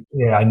eerie.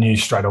 Yeah, I knew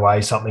straight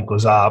away something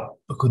was up.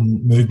 I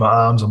couldn't move my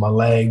arms or my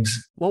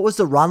legs. What was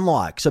the run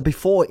like? So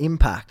before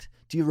impact,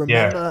 do you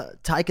remember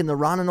taking the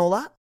run and all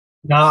that?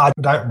 No, I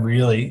don't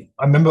really.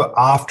 I remember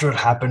after it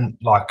happened,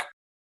 like,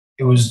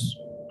 it was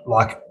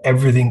like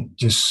everything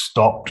just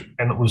stopped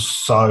and it was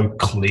so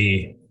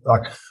clear.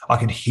 Like, I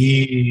could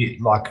hear,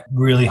 like,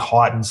 really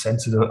heightened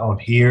sensitive of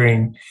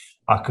hearing.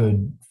 I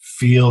could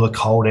feel the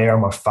cold air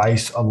on my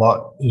face a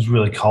lot. It was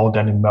really cold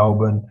down in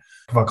Melbourne.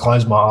 If I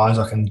close my eyes,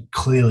 I can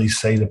clearly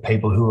see the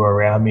people who were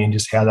around me and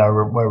just how they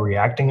were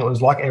reacting. It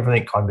was like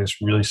everything kind of just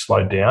really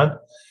slowed down.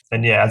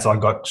 And yeah, as I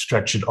got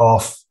stretchered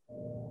off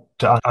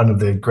to under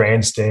the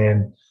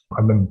grandstand, I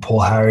remember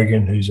Paul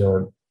Harrigan, who's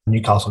a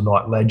Newcastle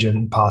Knight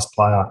legend, past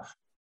player,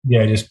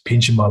 just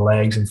pinching my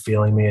legs and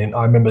feeling me. And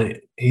I remember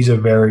he's a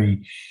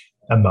very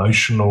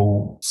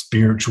emotional,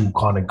 spiritual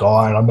kind of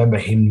guy. And I remember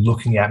him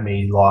looking at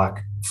me like,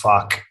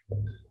 fuck,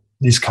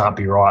 this can't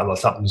be right. Like,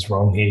 something's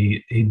wrong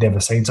here. He'd never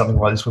seen something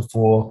like this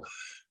before.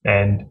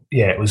 And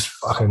yeah, it was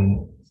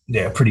fucking,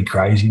 pretty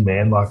crazy,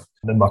 man. Like,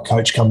 and then my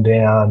coach come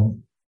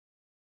down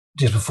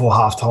just before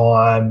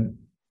halftime,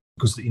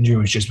 because the injury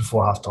was just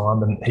before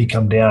halftime, and he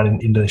come down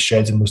into the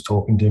sheds and was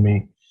talking to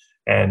me.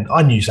 And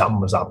I knew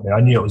something was up there.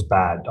 I knew it was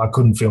bad. I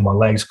couldn't feel my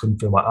legs, couldn't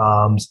feel my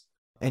arms.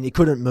 And you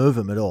couldn't move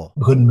them at all?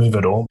 I couldn't move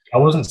at all. I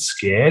wasn't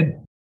scared.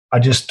 I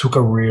just took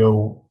a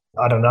real,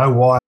 I don't know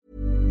why.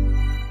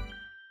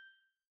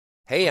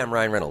 Hey, I'm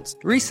Ryan Reynolds.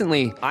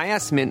 Recently, I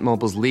asked Mint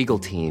Mobile's legal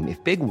team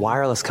if big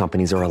wireless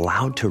companies are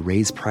allowed to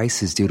raise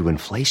prices due to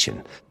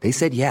inflation. They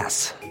said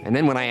yes. And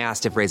then when I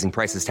asked if raising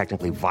prices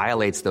technically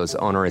violates those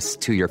onerous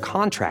 2-year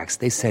contracts,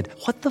 they said,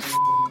 "What the f***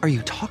 are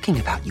you talking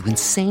about, you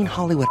insane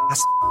Hollywood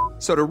ass?"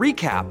 So to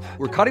recap,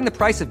 we're cutting the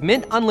price of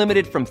Mint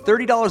Unlimited from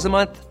 $30 a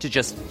month to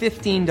just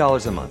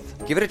 $15 a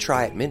month. Give it a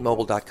try at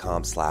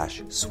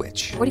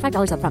mintmobile.com/switch.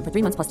 $45 up front for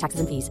 3 months plus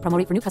taxes and fees. Promo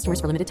rate for new customers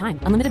for limited time.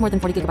 Unlimited more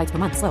than 40 gigabytes per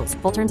month. Slows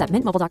full terms at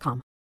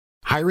mintmobile.com.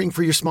 Hiring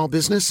for your small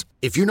business?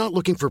 If you're not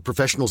looking for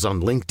professionals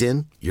on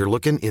LinkedIn, you're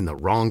looking in the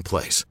wrong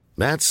place.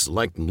 That's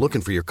like looking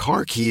for your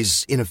car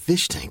keys in a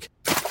fish tank.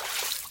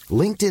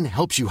 LinkedIn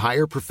helps you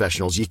hire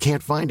professionals you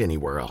can't find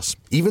anywhere else,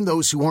 even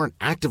those who aren't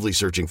actively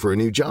searching for a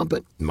new job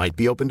but might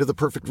be open to the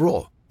perfect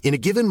role. In a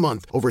given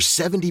month, over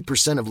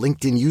 70% of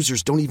LinkedIn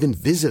users don't even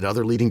visit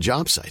other leading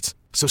job sites.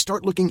 So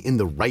start looking in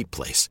the right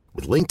place.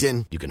 With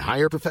LinkedIn, you can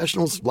hire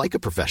professionals like a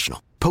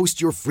professional.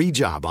 Post your free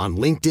job on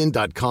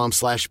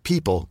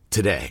linkedin.com/people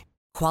today.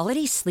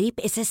 Quality sleep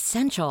is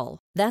essential.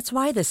 That's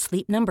why the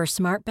Sleep Number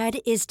Smart Bed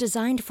is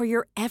designed for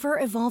your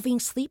ever-evolving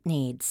sleep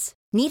needs.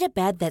 Need a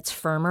bed that's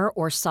firmer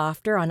or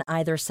softer on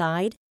either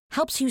side?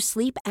 Helps you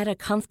sleep at a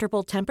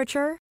comfortable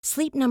temperature?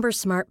 Sleep Number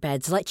Smart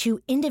Beds let you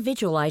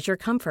individualize your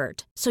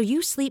comfort, so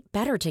you sleep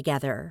better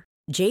together.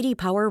 J.D.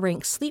 Power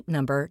ranks Sleep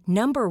Number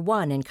number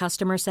 1 in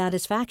customer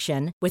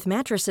satisfaction with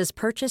mattresses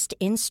purchased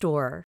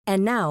in-store.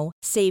 And now,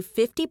 save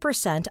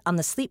 50% on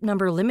the Sleep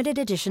Number Limited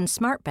Edition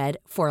Smart Bed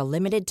for a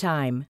limited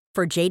time.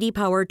 For J.D.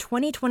 Power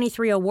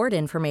 2023 award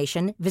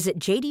information, visit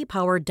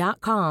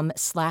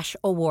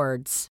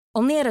jdpower.com/awards.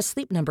 Only at a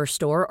Sleep Number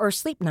store or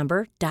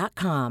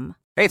sleepnumber.com.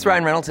 Hey, it's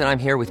Ryan Reynolds, and I'm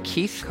here with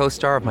Keith,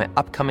 co-star of my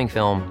upcoming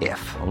film,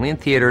 If, only in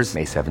theaters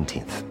May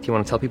 17th. Do you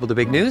want to tell people the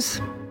big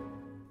news?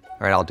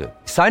 All right, I'll do it.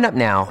 Sign up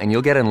now and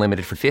you'll get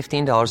unlimited for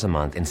 $15 a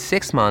month and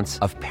 6 months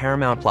of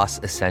Paramount Plus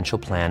Essential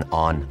Plan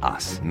on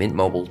us.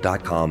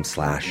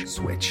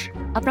 mintmobile.com/switch.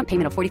 Upfront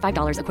payment of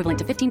 $45 equivalent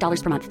to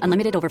 $15 per month.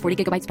 Unlimited over 40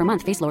 gigabytes per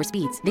month. Face lower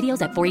speeds.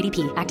 Videos at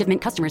 480p. Active Mint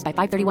customers by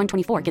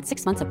 531.24 get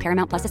 6 months of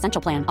Paramount Plus Essential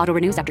Plan. Auto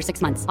renews after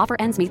 6 months. Offer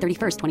ends May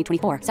 31st,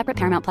 2024. Separate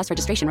Paramount Plus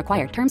registration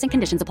required. Terms and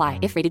conditions apply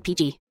if rated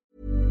PG.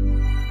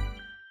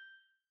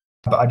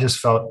 But I just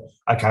felt,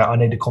 okay, I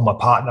need to call my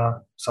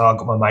partner. So I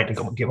got my mate to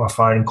get my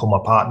phone and call my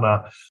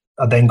partner.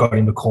 I then got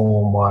him to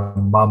call my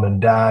mum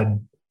and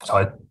dad. So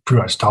I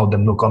pretty much told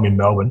them, look, I'm in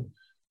Melbourne.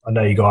 I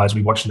know you guys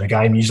will be watching the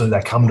game. Usually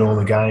they come to all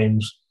the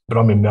games, but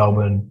I'm in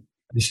Melbourne.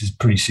 This is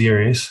pretty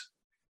serious.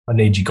 I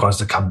need you guys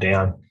to come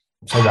down.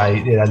 So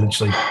they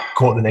literally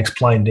caught the next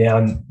plane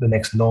down the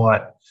next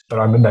night. But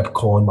I remember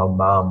calling my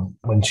mum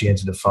when she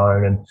answered the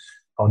phone, and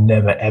I'll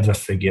never, ever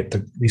forget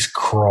this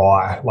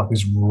cry, like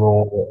this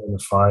roar on the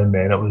phone,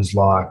 man. It was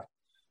like,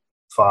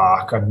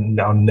 fuck,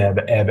 I'll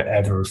never, ever,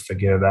 ever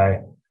forget it, eh?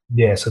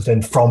 Yeah, so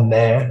then from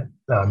there,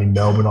 in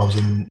Melbourne, I was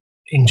in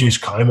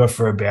induced coma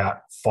for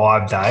about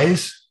 5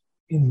 days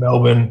in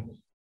Melbourne.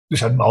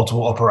 Just had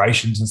multiple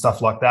operations and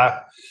stuff like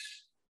that.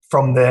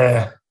 From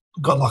there,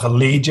 got like a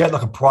Learjet,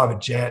 like a private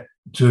jet,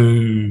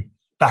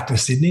 back to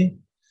Sydney.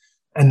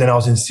 And then I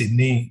was in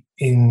Sydney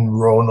in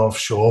Royal North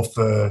Shore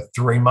for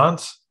 3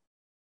 months.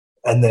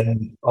 And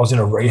then I was in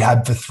a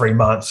rehab for 3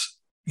 months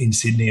in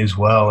Sydney as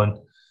well. And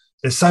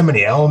there's so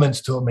many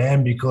elements to it,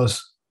 man,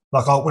 because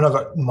like when I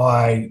got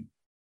my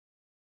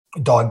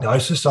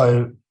diagnosis,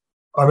 so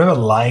I remember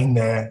laying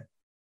there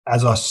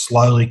as I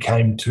slowly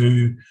came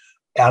to.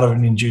 out of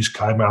an induced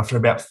coma after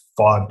about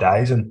 5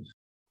 days. And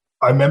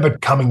I remember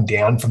coming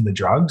down from the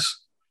drugs.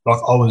 Like,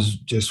 I was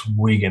just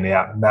wigging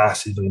out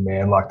massively,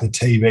 man. Like, the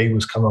TV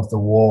was coming off the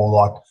wall.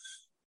 Like,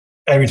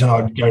 every time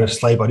I'd go to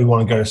sleep, I didn't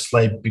want to go to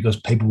sleep because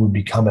people would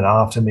be coming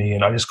after me.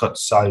 And I just got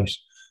I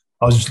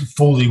was just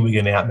fully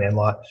wigging out, man.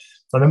 Like,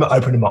 I remember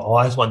opening my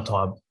eyes one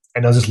time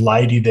and there was this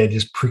lady there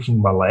just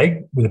pricking my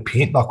leg with a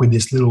pin, like with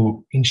this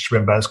little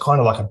instrument, but it's kind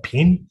of like a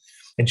pin.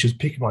 And she was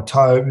pricking my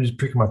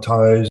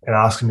toes and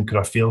asking me, could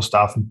I feel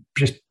stuff, and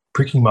just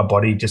pricking my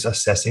body, just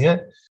assessing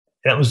it.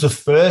 And it was the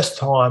first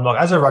time, like,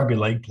 as a rugby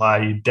league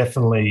player, you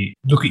definitely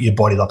look at your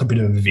body like a bit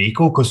of a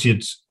vehicle, because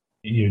it's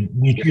your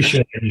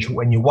nutrition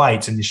and your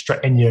weights and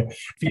your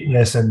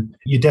fitness, and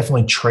you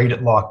definitely treat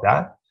it like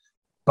that.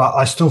 But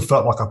I still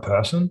felt like a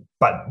person.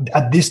 But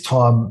at this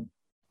time,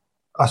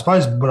 I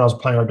suppose when I was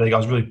playing rugby league, I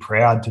was really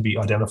proud to be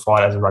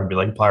identified as a rugby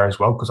league player as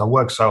well, because I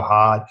worked so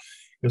hard.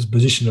 It was a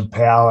position of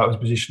power, it was a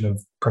position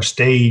of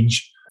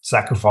prestige,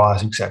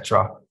 sacrifice,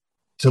 etc.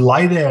 To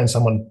lay there and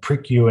someone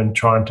prick you and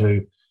trying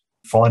to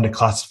find a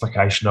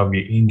classification of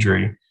your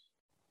injury,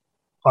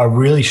 I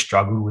really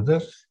struggled with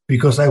it,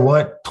 because they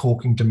weren't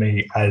talking to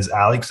me as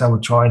Alex. They were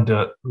trying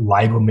to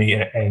label me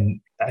and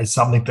as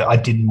something that I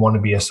didn't want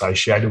to be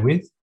associated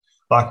with.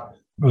 Like,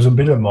 it was a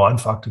bit of a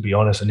mindfuck, to be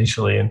honest,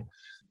 initially. And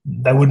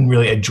they wouldn't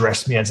really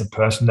address me as a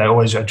person. They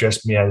always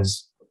addressed me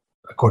as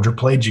a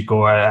quadriplegic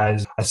or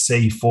as a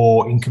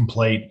C4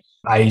 incomplete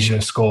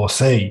Asia score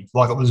C.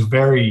 Like, it was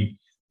very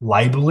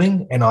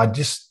labeling. And I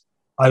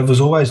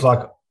was always like,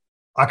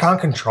 I can't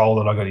control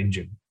that I got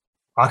injured.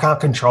 I can't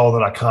control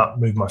that I can't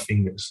move my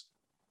fingers.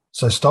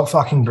 So stop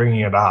fucking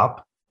bringing it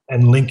up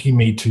and linking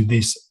me to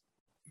this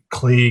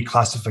clear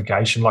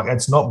classification. Like,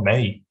 it's not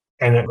me.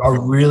 And I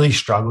really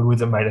struggled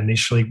with it, mate,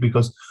 initially,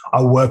 because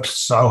I worked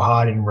so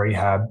hard in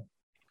rehab.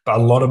 But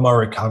a lot of my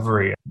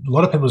recovery, a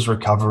lot of people's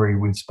recovery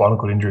with spinal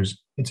cord injuries,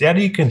 it's out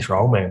of your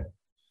control, man.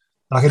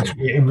 Like,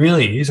 it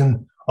really is.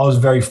 And I was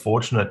very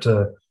fortunate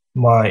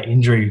my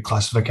injury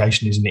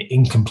classification is an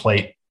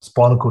incomplete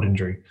spinal cord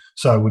injury.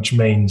 So, which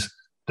means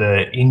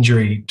the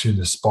injury to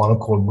the spinal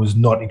cord was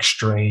not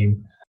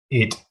extreme.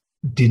 It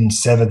didn't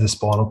sever the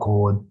spinal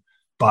cord,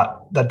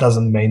 but that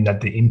doesn't mean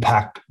that the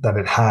impact that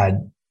it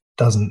had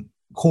doesn't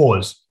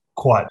cause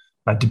quite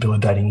a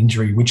debilitating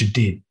injury, which it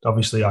did.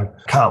 Obviously, I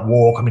can't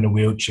walk. I'm in a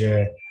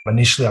wheelchair.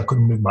 Initially, I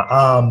couldn't move my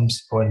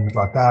arms or anything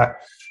like that.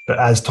 But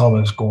as time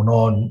has gone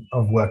on,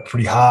 I've worked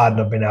pretty hard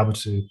and I've been able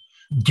to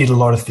get a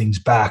lot of things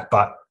back.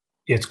 But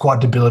it's quite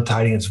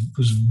debilitating. It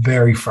was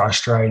very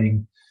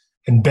frustrating.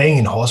 And being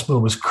in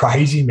hospital was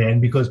crazy, man,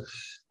 because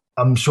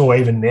I'm sure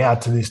even now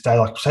to this day,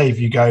 like, say if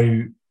you go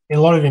in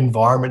a lot of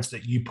environments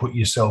that you put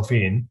yourself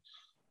in,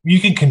 you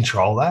can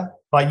control that.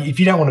 Like, if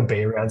you don't want to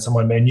be around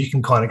someone, man, you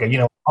can kind of go, you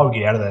know, I'll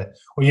get out of there.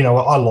 Or, you know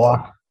what, I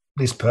like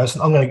this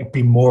person. I'm going to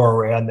be more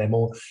around them.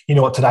 Or, you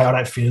know what, today I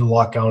don't feel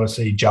like going to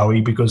see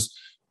Joey because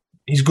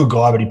he's a good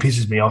guy, but he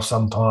pisses me off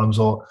sometimes.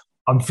 Or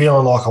I'm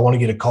feeling like I want to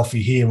get a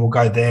coffee here and we'll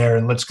go there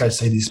and let's go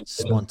see this.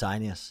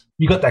 Spontaneous.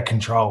 You got that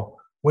control.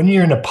 When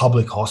you're in a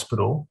public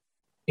hospital,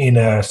 in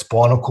a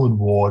spinal cord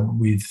ward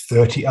with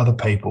 30 other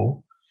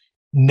people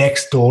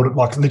next door,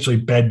 like literally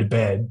bed to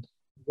bed,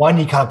 one,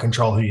 you can't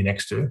control who you're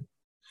next to.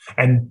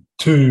 And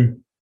two,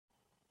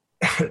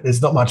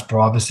 there's not much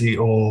privacy it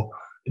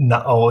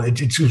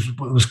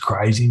was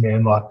crazy,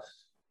 man. Like,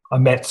 I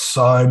met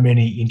so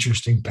many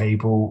interesting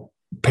people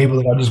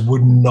that I just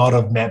would not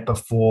have met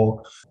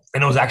before.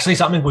 And it was actually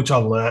something which I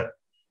learnt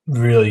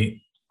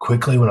really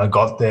quickly when I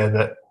got there,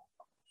 that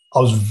I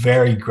was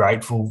very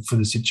grateful for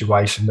the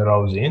situation that I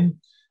was in.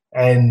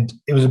 And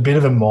it was a bit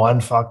of a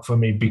mind fuck for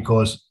me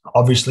because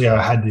obviously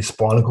I had this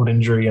spinal cord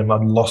injury and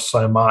I'd lost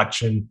so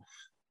much and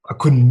I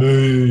couldn't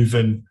move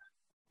and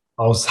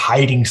I was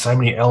hating so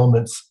many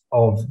elements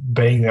of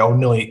being there, or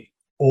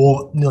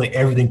nearly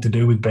everything to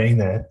do with being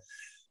there.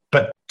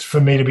 But for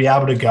me to be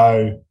able to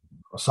go,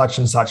 such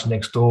and such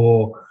next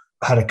door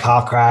had a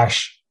car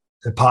crash,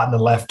 her partner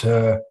left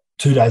her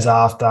 2 days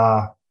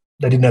after,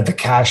 they didn't have the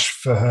cash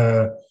for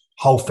her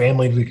whole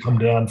family to come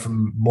down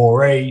from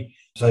Moree,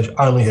 so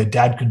only her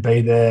dad could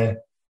be there.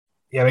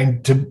 Yeah, I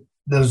mean,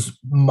 there's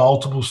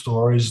multiple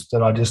stories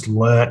that I just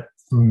learnt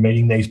from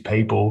meeting these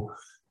people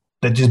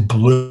that just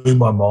blew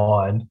my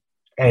mind.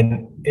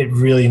 And it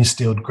really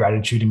instilled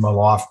gratitude in my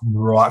life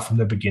right from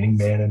the beginning,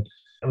 man. And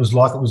it was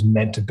like it was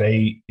meant to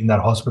be in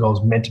that hospital. I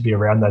was meant to be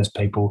around those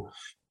people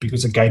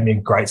because it gave me a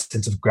great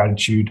sense of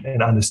gratitude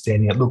and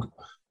understanding it. Look,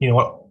 you know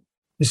what?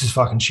 This is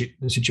fucking shit,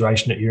 the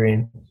situation that you're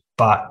in,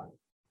 but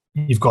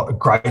you've got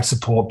great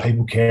support.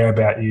 People care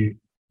about you,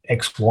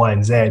 X, Y,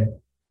 and Z. And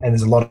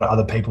there's a lot of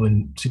other people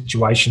in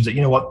situations that,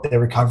 you know what, their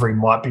recovery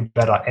might be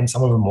better. And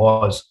some of them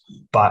was,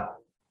 but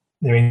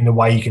I mean, the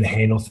way you can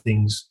handle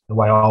things, the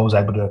way I was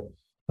able to,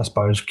 I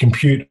suppose,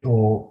 compute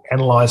or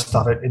analyze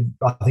stuff,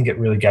 I think it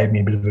really gave me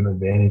a bit of an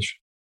advantage.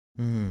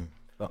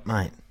 But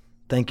mate,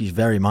 thank you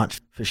very much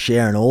for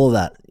sharing all of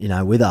that, you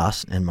know, with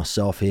us and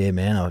myself here,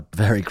 man. I'm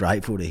very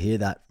grateful to hear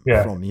that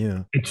from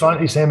you. It's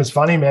funny, Sam, it's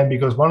funny, man,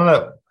 because one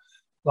of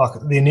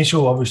the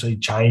initial obviously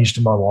change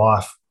to my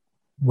life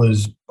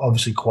was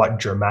obviously quite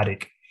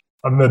dramatic.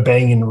 I remember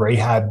being in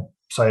rehab,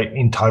 so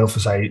in total for,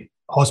 say,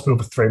 hospital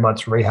for 3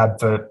 months, rehab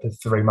for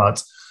 3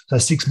 months, so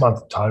 6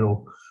 months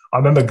total. I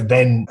remember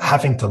then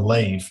having to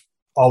leave.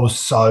 I was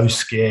so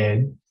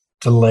scared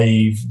to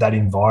leave that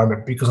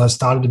environment because I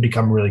started to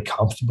become really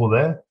comfortable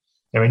there.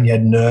 I mean, you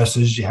had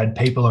nurses, you had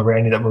people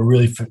around you that were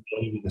really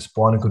familiar with the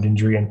spinal cord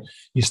injury, and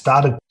you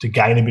started to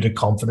gain a bit of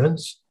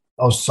confidence.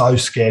 I was so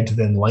scared to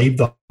then leave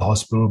the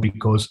hospital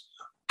because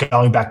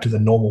going back to the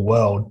normal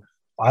world,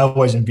 I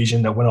always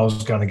envisioned that when I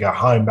was going to go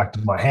home back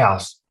to my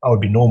house, I would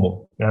be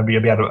normal. I'd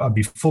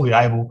be fully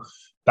able,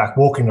 back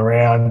walking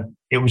around.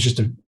 It was just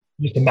a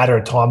matter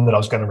of time that I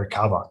was going to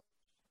recover.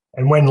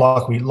 And when,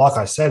 like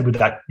I said, with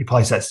that, you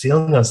place that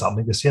ceiling on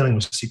something, the ceiling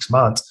was 6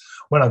 months.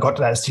 When I got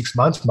to that 6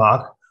 months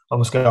mark, I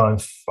was going,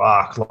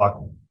 fuck, like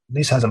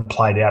this hasn't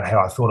played out how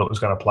I thought it was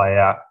going to play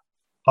out.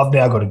 I've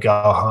now got to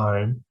go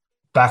home,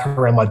 back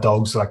around my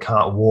dogs that I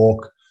can't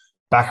walk,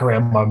 back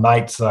around my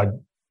mates that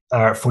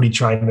are at footy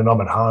training and I'm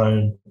at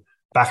home,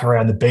 back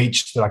around the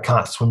beach that I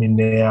can't swim in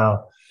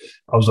now.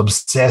 I was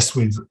obsessed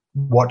with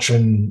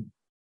watching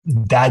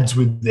dads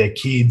with their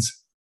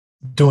kids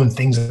doing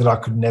things that I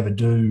could never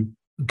do.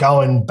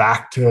 Going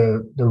back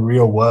to the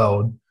real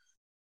world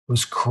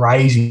was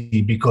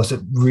crazy because it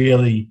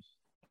really,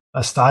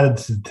 I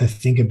started to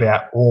think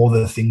about all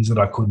the things that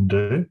I couldn't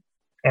do.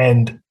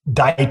 And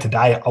day to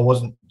day, I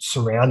wasn't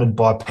surrounded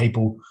by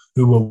people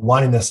who were,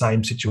 one, in the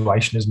same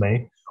situation as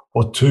me,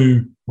 or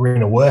two, were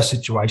in a worse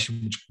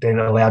situation, which then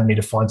allowed me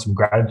to find some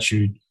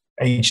gratitude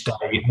each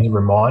day as a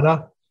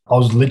reminder. I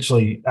was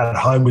literally at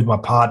home with my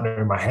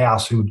partner in my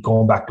house who had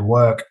gone back to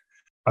work.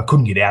 I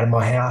couldn't get out of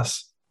my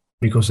house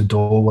because the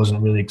door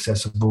wasn't really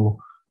accessible.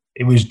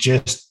 It was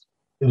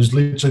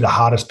literally the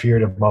hardest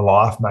period of my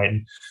life, mate.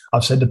 And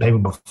I've said to people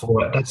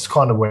before, that's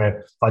kind of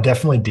where I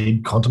definitely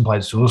did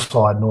contemplate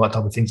suicide and all that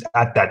type of things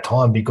at that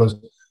time because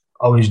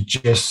I was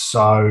just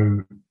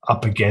so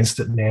up against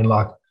it, man.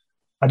 Like,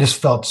 I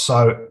just felt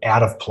so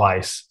out of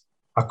place.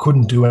 I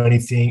couldn't do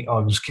anything. I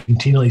was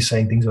continually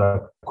saying things that I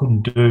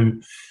couldn't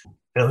do.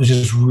 And it was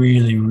just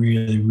really,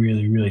 really,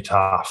 really, really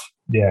tough.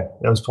 Yeah,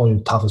 that was probably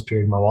the toughest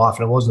period of my life.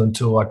 And it wasn't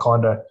until I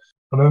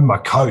remember my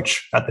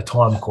coach at the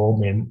time called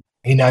me, and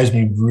he knows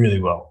me really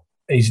well.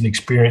 He's an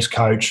experienced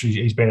coach.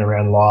 He's been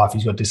around life.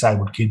 He's got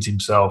disabled kids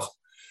himself.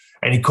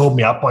 And he called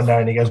me up one day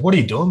and he goes, "What are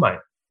you doing, mate?"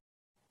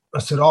 I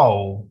said,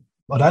 "Oh,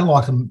 I don't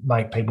like to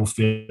make people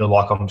feel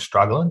like I'm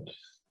struggling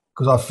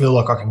because I feel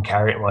like I can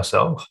carry it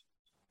myself."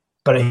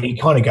 But he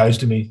kind of goes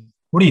to me,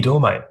 "What are you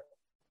doing, mate?"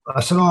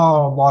 I said,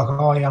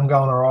 "Oh, yeah, I'm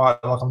going all right.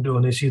 Like, I'm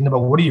doing this." He said, "No, but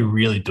what are you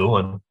really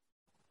doing?"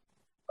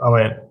 I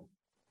went,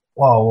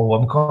 "Well,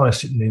 I'm kind of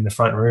sitting in the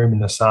front room in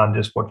the sun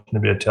just watching a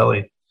bit of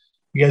telly."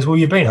 He goes, "Well,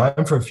 you've been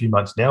home for a few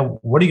months now.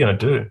 What are you going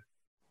to do?"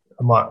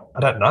 I'm like,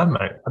 "I don't know,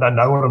 mate. I don't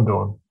know what I'm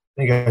doing."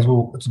 And he goes,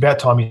 "Well, it's about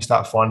time you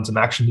start finding some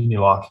action in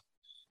your life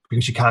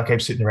because you can't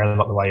keep sitting around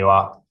like the way you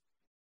are."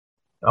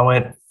 I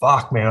went,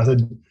 "Fuck, man."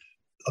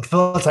 I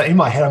felt like in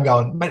my head, I'm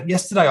going, "Mate,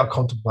 yesterday I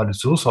contemplated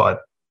suicide."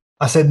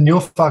 I said, "And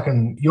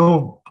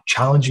you're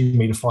challenging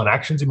me to find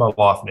actions in my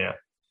life now."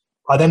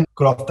 I then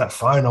got off that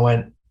phone. I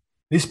went,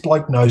 "This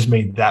bloke knows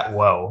me that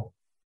well,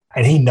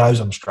 and he knows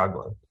I'm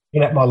struggling.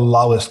 And at my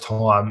lowest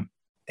time,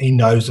 he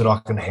knows that I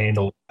can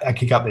handle a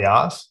kick up the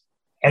arse."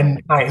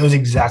 And mate, it was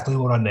exactly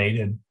what I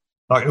needed.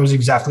 Like,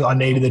 I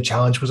needed the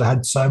challenge because I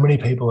had so many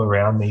people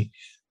around me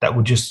that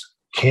were just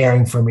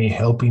caring for me,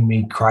 helping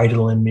me,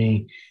 cradling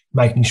me,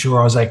 making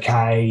sure I was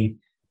okay,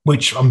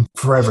 which I'm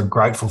forever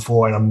grateful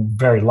for. And I'm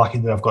very lucky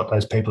that I've got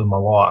those people in my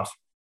life.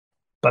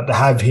 But to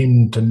have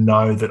him to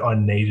know that I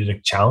needed a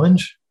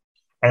challenge,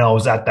 and I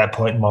was at that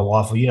point in my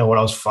life where, you know what,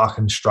 I was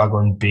fucking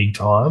struggling big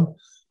time,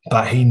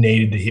 but he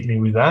needed to hit me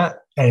with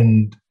that.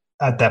 And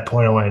at that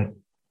point I went,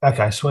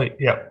 okay, sweet.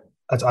 Yep.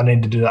 I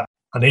need to do that.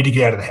 I need to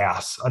get out of the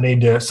house.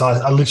 So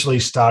I literally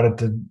started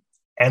to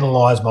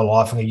analyze my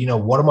life and go, you know,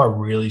 what am I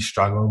really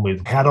struggling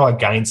with? How do I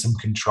gain some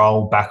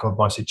control back of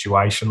my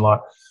situation? Like,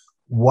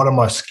 what am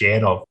I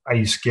scared of? Are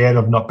you scared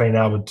of not being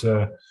able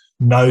to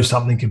know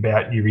something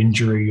about your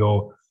injury,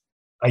 or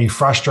are you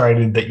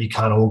frustrated that you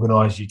can't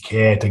organise your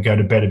care to go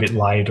to bed a bit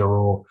later,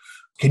 or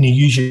can you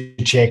use your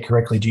chair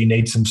correctly? Do you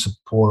need some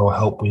support or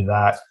help with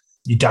that?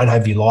 You don't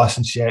have your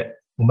licence yet.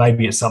 Well,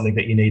 maybe it's something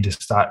that you need to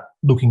start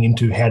looking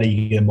into. How do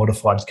you get a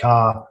modified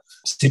car?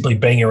 Simply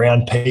being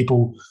around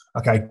people.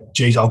 Okay,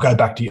 geez,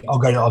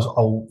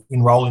 I'll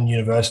enroll in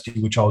university,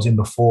 which I was in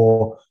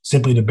before,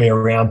 simply to be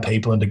around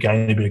people and to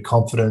gain a bit of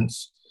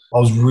confidence. I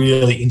was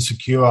really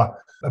insecure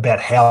about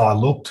how I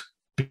looked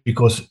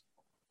because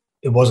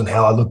it wasn't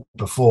how I looked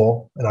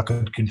before, and I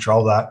could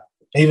control that.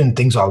 Even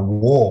things I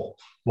wore,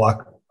 like,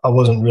 I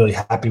wasn't really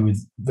happy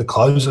with the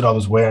clothes that I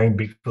was wearing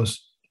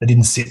because they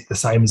didn't sit the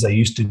same as they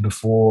used to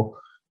before.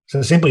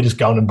 So simply just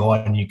going and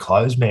buying new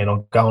clothes, man,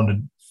 or going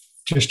to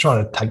just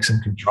trying to take some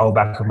control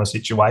back of my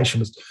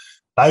situation.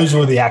 Those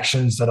were the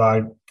actions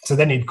so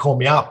then he'd call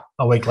me up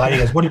a week later.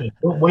 He goes, what have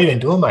you been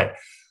doing, mate?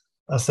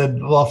 I said,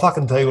 well, I'll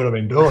fucking tell you what I've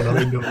been doing. I've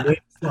been doing this.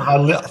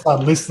 I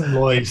started listening to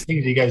all these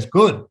things. He goes,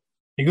 good.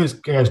 He goes,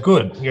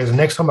 good. He goes, the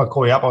next time I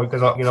call you up,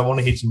 I want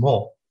to hit some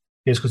more.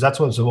 He goes, because that's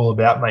what it's all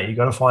about, mate. You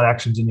got to find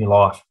actions in your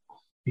life.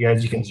 He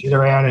goes, you can sit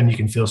around and you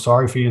can feel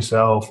sorry for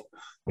yourself.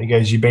 He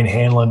goes, you've been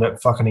handling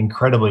it fucking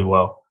incredibly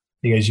well.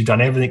 He goes, you've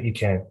done everything you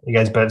can. He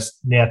goes, but it's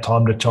now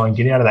time to try and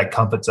get out of that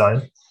comfort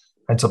zone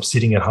and stop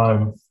sitting at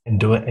home and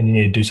do it. And you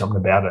need to do something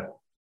about it.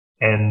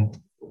 And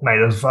mate,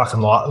 it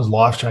was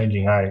life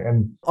changing, hey.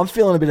 And I'm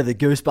feeling a bit of the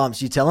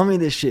goosebumps. You telling me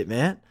this shit,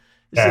 man?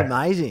 This is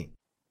amazing.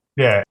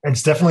 Yeah,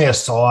 it's definitely a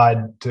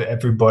side to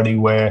everybody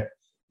where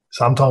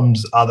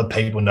sometimes other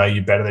people know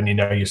you better than you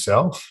know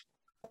yourself,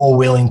 or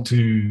willing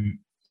to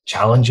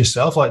challenge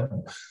yourself. Like,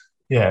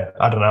 yeah,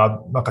 I don't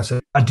know. Like I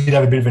said, I did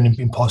have a bit of an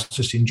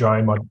imposter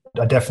syndrome.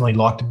 I definitely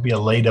like to be a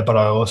leader, but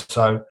I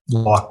also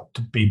like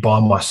to be by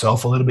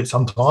myself a little bit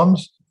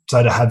sometimes.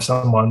 So to have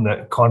someone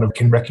that kind of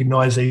can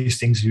recognize these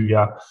things who you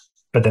are,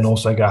 but then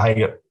also go, hey,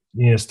 you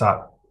need to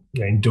start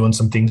doing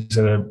some things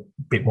that are a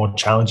bit more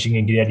challenging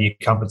and get out of your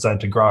comfort zone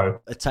to grow.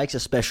 It takes a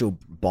special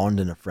bond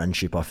and a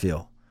friendship, I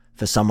feel,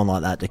 for someone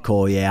like that to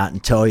call you out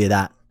and tell you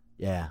that.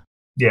 Yeah.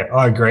 Yeah,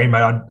 I agree,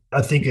 mate.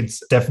 I think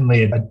it's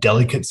definitely a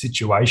delicate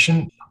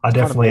situation. It's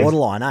definitely kind of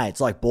borderline, eh?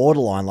 It's like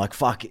borderline. Like,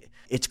 fuck,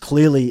 it's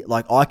clearly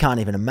like I can't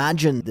even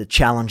imagine the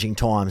challenging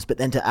times, but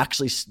then to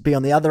actually be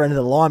on the other end of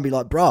the line and be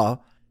like,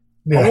 bro,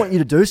 I want you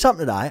to do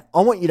something today.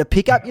 I want you to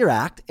pick up your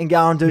act and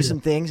go and do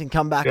some things and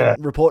come back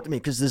and report to me,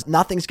 because there's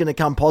nothing's going to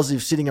come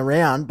positive sitting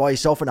around by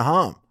yourself in a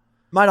home.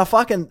 Mate,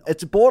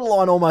 it's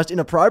borderline almost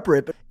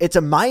inappropriate, but it's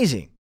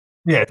amazing.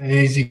 Yeah, it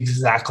is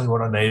exactly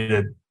what I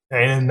needed.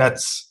 And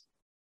that's,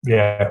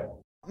 yeah.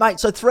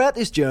 Mate, so throughout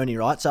this journey,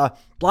 right, so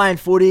playing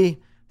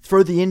footy,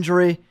 through the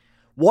injury,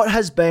 what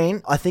has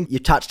been, I think you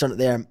touched on it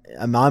there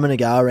a moment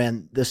ago,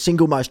 around the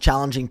single most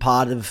challenging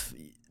part of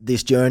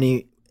this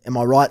journey. Am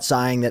I right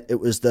saying that it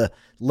was the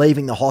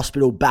leaving the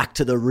hospital back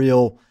to the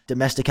real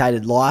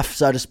domesticated life,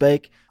 so to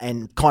speak,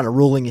 and kind of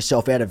ruling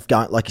yourself out of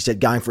going, like you said,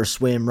 going for a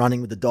swim,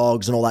 running with the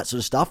dogs and all that sort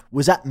of stuff?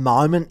 Was that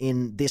moment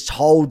in this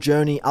whole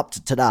journey up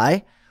to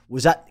today,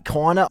 was that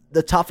kind of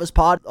the toughest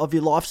part of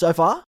your life so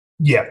far?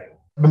 Yeah.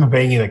 I remember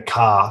being in a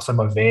car, so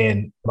my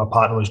van, my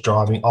partner was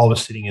driving, I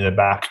was sitting in the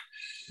back.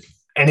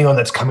 Anyone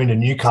that's coming to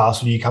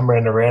Newcastle, you come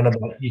around a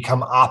roundabout, you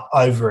come up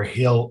over a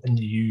hill and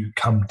you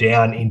come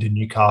down into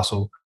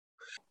Newcastle.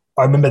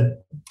 I remember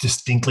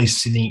distinctly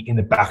sitting in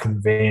the back of the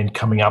van,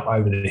 coming up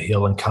over the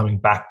hill and coming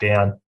back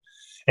down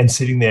and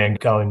sitting there and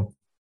going,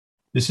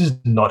 this is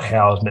not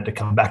how I was meant to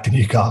come back to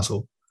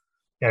Newcastle.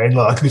 And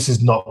like, this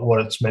is not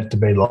what it's meant to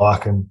be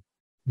like. And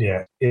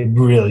yeah, it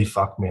really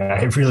fucked me.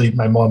 It really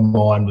made my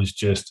mind was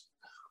just,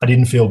 I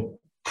didn't feel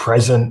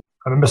present.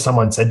 I remember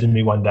someone said to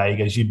me one day, he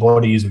goes, your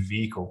body is a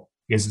vehicle.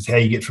 He goes, it's how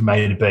you get from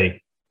A to B.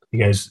 He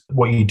goes,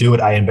 what you do at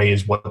A and B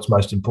is what's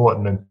most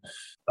important. And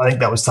I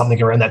think that was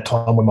something around that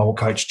time when my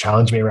coach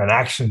challenged me around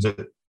actions.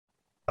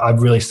 I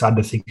really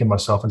started to think of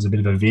myself as a bit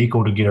of a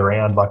vehicle to get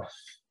around. Like,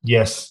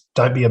 yes,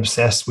 don't be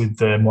obsessed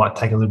with it might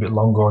take a little bit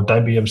longer, or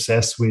don't be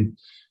obsessed with,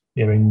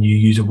 you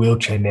use a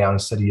wheelchair now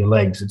instead of your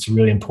legs. It's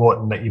really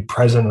important that you're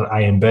present at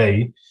A and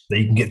B, that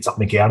you can get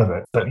something out of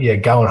it. But yeah,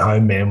 going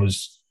home, man,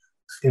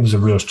 it was a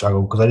real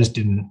struggle, because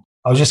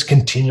I was just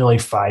continually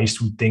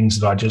faced with things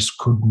that I just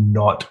could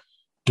not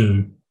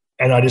do.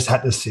 And I just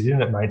had to sit in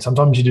it, mate.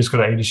 Sometimes you just got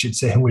to eat a shit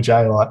sandwich,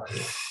 eh? Like,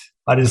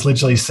 I just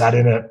literally sat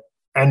in it.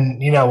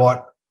 And you know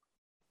what?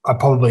 I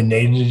probably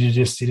needed to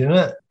just sit in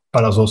it,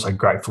 but I was also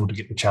grateful to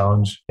get the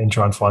challenge and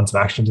try and find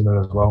some actions in it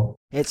as well.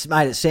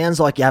 Mate, it sounds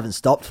like you haven't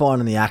stopped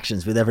finding the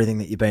actions with everything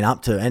that you've been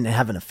up to and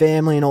having a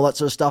family and all that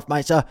sort of stuff,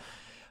 mate. So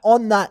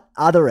on that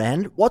other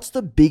end, what's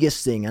the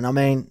biggest thing? And I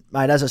mean,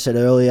 mate, as I said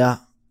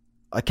earlier,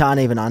 I can't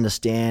even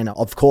understand.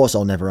 Of course,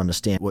 I'll never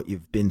understand what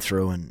you've been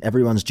through, and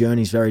everyone's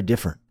journey is very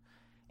different.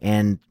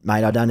 And,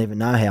 mate, I don't even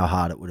know how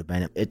hard it would have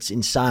been. It's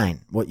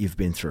insane what you've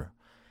been through.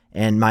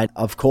 And, mate,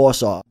 of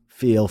course I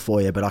feel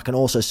for you, but I can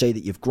also see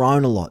that you've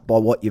grown a lot by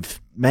what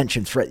you've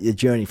mentioned throughout your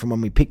journey from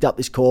when we picked up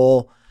this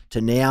call to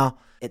now.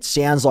 It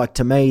sounds like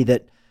to me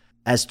that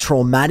as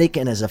traumatic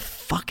and as a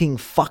fucking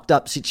fucked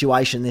up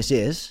situation this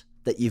is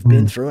that you've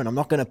been through, and I'm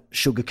not going to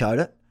sugarcoat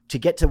it, to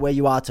get to where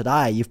you are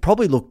today, you've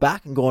probably looked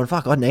back and gone,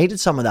 fuck, I needed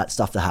some of that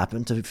stuff to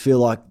happen to feel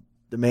like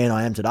the man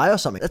I am today or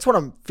something. That's what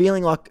I'm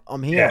feeling like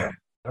I'm here. Yeah.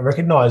 I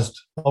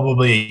recognised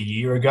probably a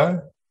year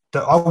ago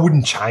that I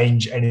wouldn't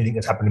change anything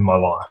that's happened in my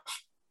life.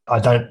 I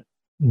don't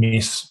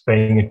miss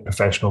being a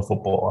professional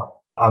footballer.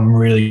 I'm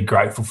really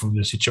grateful for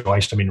the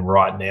situation I'm in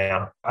right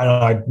now. And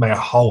I mean,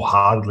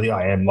 wholeheartedly,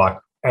 I am like,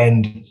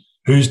 and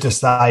who's to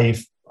say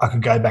if I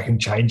could go back and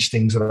change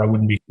things that I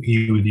wouldn't be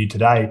here with you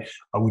today.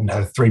 I wouldn't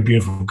have 3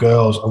 beautiful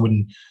girls. I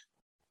wouldn't,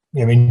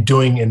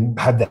 doing and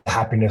have the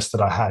happiness that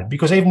I had.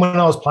 Because even when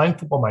I was playing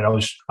football, mate,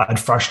 I had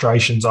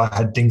frustrations. I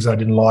had things I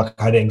didn't like.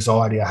 I had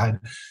anxiety. I had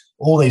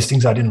all these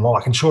things I didn't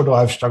like. And sure, do I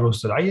have struggles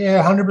today?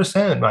 Yeah,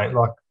 100%, mate.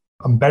 Like,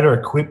 I'm better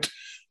equipped.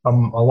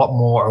 I'm a lot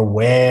more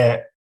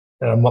aware,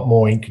 and I'm a lot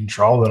more in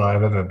control than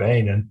I've ever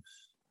been. And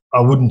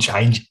I wouldn't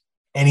change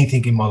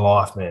anything in my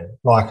life, man.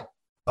 Like,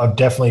 I've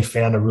definitely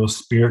found a real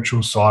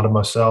spiritual side of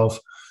myself.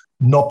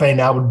 Not being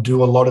able to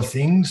do a lot of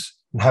things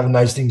and having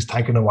those things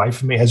taken away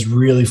from me has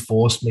really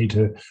forced me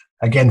to,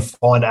 again,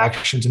 find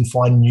actions and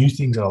find new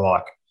things that I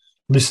like.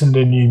 Listen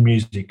to new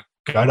music,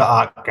 go to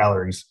art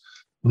galleries,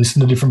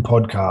 listen to different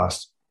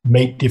podcasts,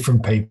 meet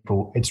different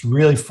people. It's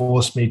really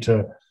forced me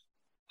to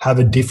have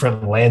a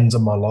different lens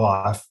on my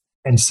life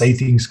and see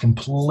things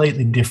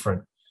completely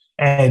different.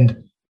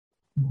 And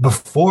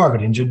before I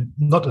got injured,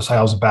 not to say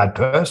I was a bad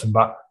person,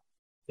 but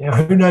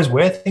who knows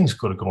where things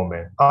could have gone,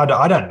 man. I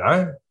don't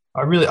know.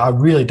 I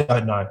really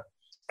don't know.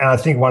 And I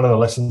think one of the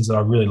lessons that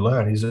I really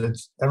learned is that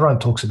everyone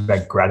talks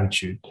about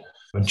gratitude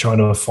and trying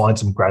to find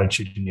some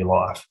gratitude in your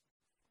life.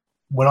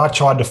 When I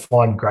tried to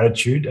find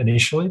gratitude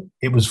initially,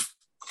 it was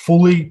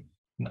fully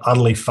and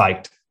utterly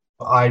faked.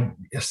 I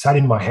sat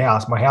in my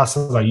house. My house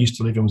that I used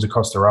to live in was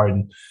across the road.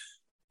 And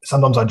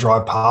sometimes I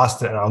drive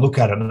past it and I look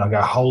at it and I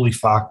go, holy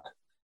fuck.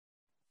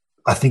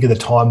 I think of the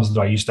times that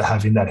I used to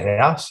have in that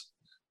house,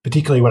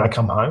 particularly when I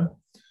come home.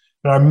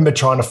 And I remember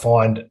trying to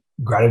find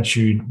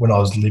gratitude when I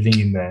was living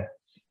in there.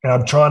 And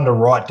I'm trying to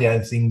write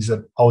down things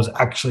that I was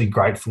actually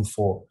grateful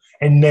for.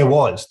 And there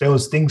was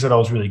things that I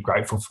was really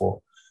grateful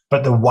for.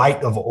 But the weight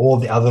of all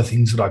the other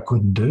things that I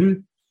couldn't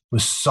do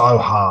was so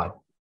hard.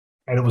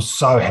 And it was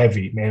so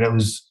heavy, man. It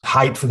was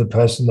hate for the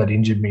person that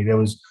injured me. There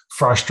was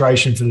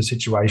frustration for the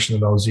situation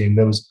that I was in.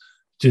 There was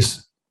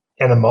just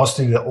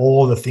animosity to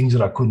all the things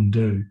that I couldn't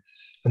do.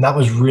 And that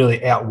was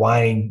really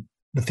outweighing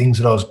the things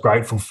that I was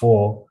grateful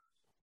for.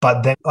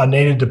 But then I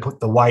needed to put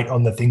the weight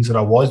on the things that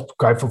I was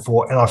grateful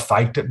for, and I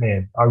faked it,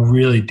 man. I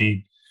really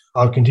did.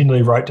 I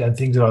continually wrote down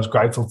things that I was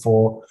grateful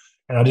for,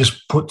 and I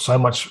just put so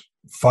much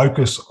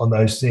focus on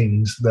those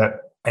things that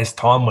as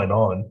time went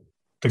on,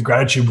 the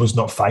gratitude was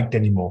not faked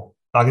anymore.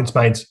 Like it's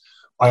made,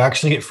 I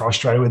actually get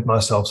frustrated with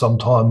myself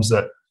sometimes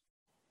that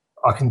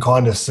I can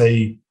kind of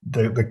see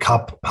the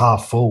cup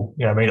half full,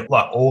 you know what I mean?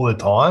 Like all the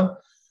time.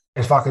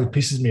 It fucking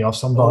pisses me off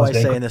sometimes.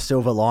 Always seeing the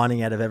silver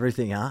lining out of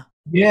everything, huh?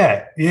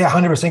 Yeah,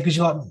 100%. Because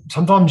you're like,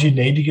 sometimes you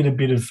need to get a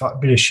bit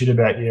of shit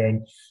about you.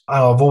 And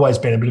I've always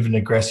been a bit of an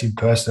aggressive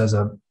person as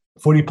a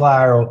footy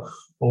player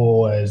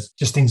or as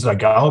just things that I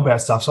go about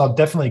stuff. So I've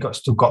definitely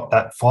still got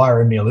that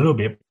fire in me a little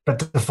bit. But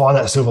to find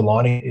that silver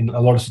lining in a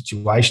lot of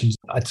situations,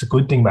 it's a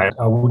good thing, mate.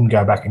 I wouldn't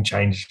go back and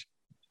change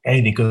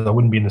anything because I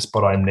wouldn't be in the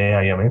spot I am now.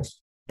 You know what I mean?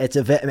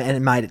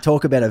 And mate,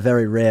 talk about a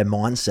very rare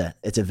mindset.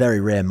 It's a very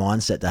rare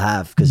mindset to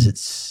have because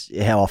it's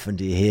how often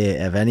do you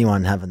hear of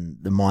anyone having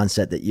the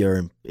mindset that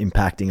you're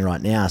impacting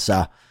right now?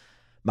 So,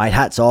 mate,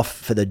 hats off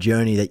for the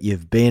journey that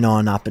you've been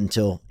on up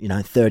until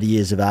 30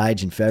 years of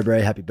age in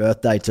February. Happy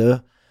birthday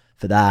too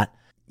for that.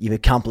 You've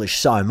accomplished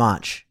so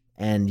much,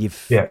 and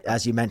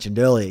as you mentioned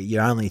earlier,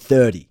 you're only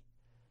 30.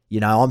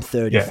 I'm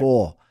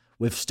 34. Yeah.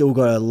 We've still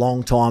got a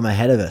long time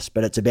ahead of us,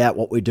 but it's about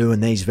what we do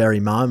in these very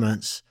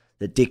moments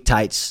that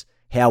dictates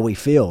how we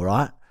feel,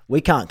 right?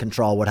 We can't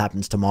control what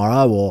happens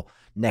tomorrow or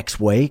next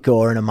week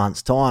or in a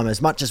month's time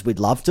as much as we'd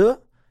love to.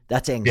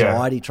 That's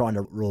anxiety trying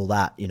to rule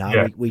that,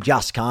 we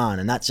just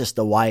can't. And that's just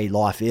the way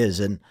life is.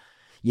 And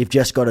you've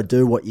just got to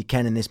do what you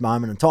can in this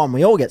moment in time.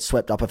 We all get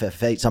swept up off our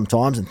feet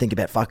sometimes and think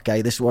about, fuck,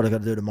 okay, this is what I've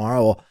got to do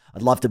tomorrow. Or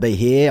I'd love to be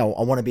here.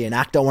 I want to be an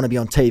actor. I want to be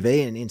on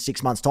TV in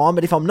 6 months' time.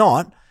 But if I'm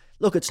not,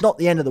 look, it's not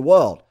the end of the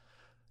world.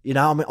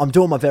 I'm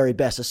doing my very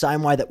best the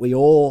same way that we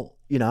all,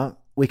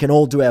 we can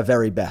all do our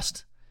very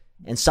best.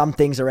 And some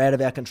things are out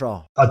of our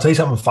control. I'll tell you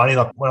something funny.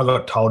 Like when I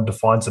got told to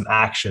find some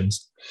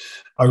actions,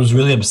 I was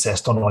really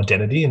obsessed on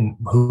identity and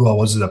who I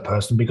was as a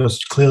person because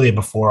clearly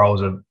before I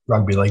was a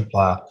rugby league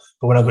player.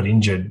 But when I got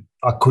injured,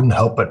 I couldn't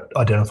help but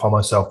identify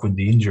myself with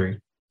the injury.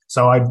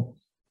 So I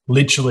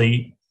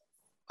literally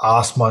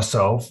asked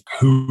myself,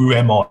 who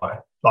am I?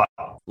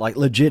 Like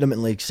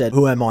legitimately said,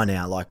 who am I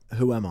now? Like,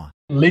 who am I?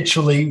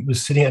 Literally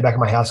was sitting at the back of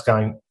my house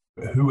going,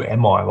 who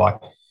am I? Like,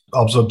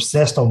 I was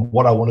obsessed on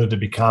what I wanted to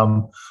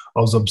become. I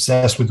was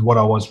obsessed with what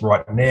I was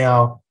right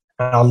now.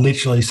 And I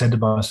literally said to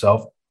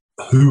myself,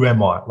 who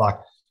am I?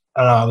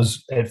 And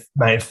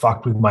it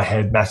fucked with my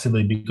head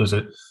massively because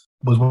it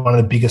was one of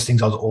the biggest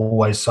things I was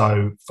always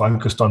so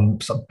focused on,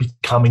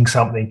 becoming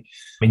something,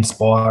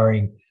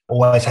 inspiring,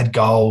 always had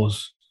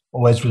goals,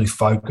 always really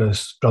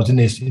focused. But I was in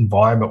this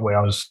environment where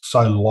I was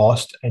so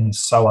lost and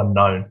so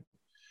unknown.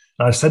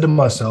 And I said to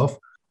myself,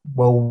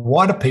 well,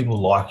 why do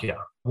people like you?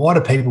 Why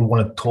do people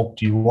want to talk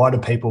to you? Why do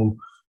people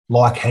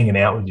like hanging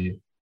out with you?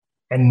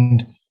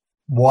 And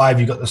why have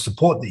you got the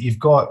support that you've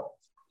got?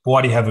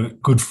 Why do you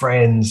have good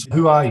friends?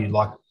 Who are you?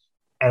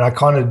 And I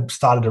kind of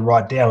started to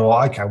write down,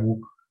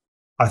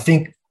 I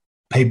think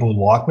people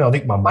like me. I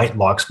think my mate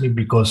likes me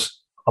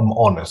because I'm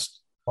honest.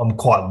 I'm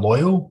quite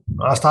loyal.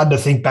 I started to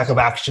think back of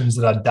actions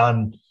that I'd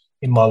done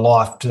in my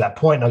life to that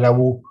point. And I go,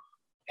 well,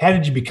 how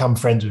did you become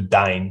friends with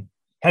Dane?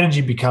 How did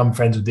you become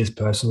friends with this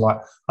person?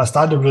 I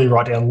started to really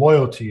write down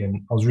loyalty,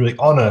 and I was really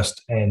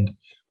honest and I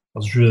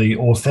was really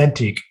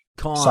authentic.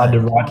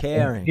 Kind,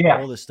 caring,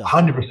 all this stuff.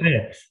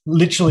 100%.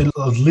 Literally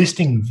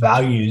listing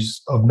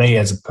values of me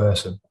as a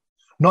person,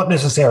 not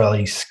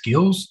necessarily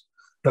skills,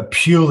 but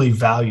purely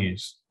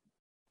values.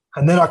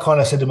 And then I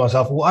kind of said to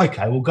myself,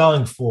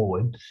 going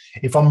forward,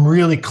 if I'm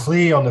really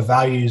clear on the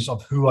values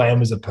of who I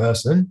am as a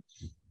person,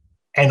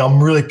 and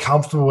I'm really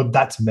comfortable with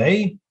that's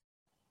me.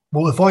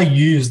 Well, if I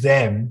use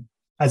them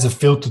as a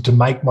filter to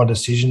make my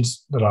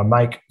decisions that I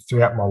make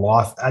throughout my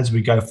life as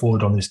we go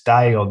forward on this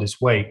day or this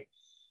week,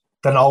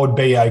 then I would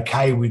be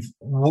okay with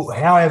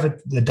however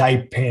the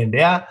day panned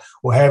out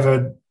or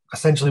however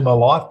essentially my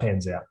life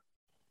pans out.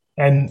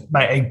 And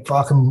mate,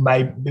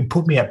 it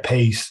put me at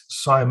peace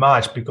so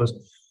much because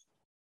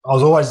I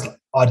was always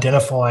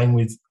identifying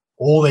with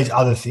all these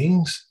other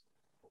things.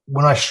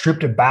 When I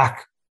stripped it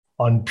back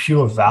on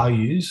pure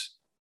values,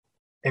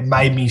 it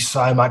made me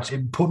so much,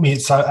 it put me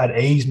so at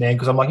ease, man,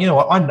 because I'm like, you know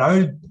what, I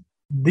know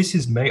this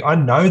is me. I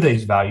know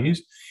these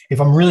values.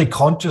 If I'm really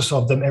conscious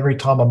of them every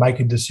time I make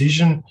a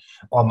decision,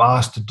 I'm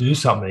asked to do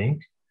something,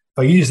 if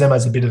I use them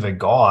as a bit of a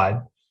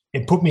guide,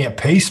 it put me at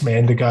peace,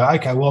 man, to go,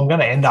 okay, well, I'm going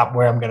to end up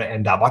where I'm going to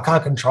end up. I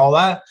can't control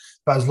that.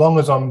 But as long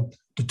as I'm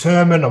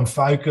determined, I'm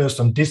focused,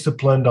 I'm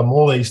disciplined, I'm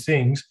all these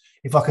things,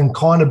 if I can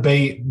kind of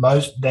be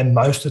most of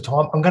the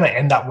time, I'm going to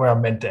end up where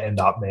I'm meant to end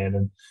up, man.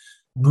 And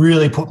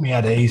really put me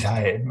at ease.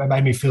 Hey, it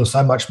made me feel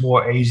so much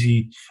more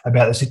easy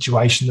about the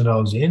situation that I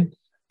was in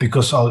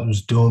because I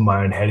was doing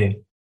my own head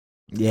in.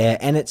 Yeah,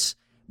 and it's,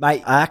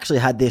 mate, I actually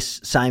had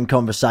this same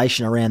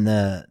conversation around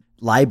the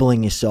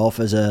labeling yourself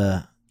as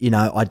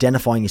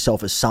identifying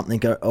yourself as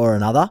something or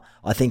another,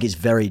 I think is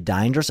very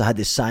dangerous. I had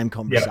this same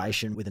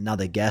conversation with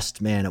another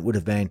guest, man. It would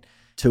have been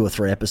 2 or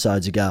 3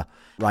 episodes ago,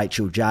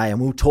 Rachel J.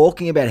 And we were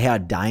talking about how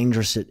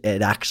dangerous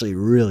it actually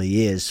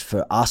really is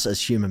for us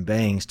as human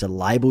beings to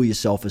label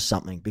yourself as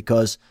something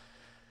because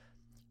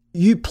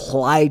you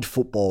played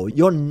football.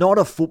 You're not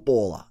a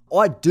footballer.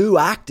 I do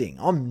acting.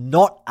 I'm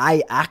not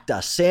a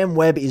actor. Sam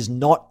Webb is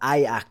not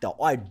a actor.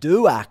 I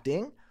do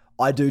acting.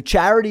 I do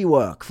charity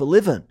work for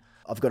living.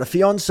 I've got a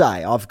fiance.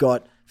 I've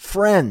got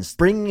friends.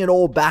 Bringing it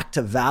all back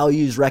to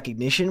values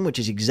recognition, which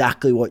is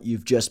exactly what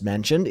you've just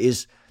mentioned,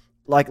 is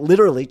like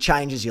literally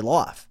changes your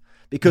life.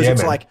 Because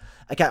it's like,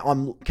 okay,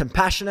 I'm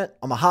compassionate.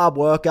 I'm a hard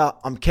worker.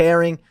 I'm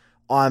caring.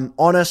 I'm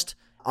honest.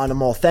 And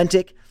I'm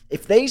authentic.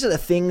 If these are the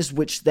things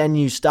which then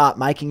you start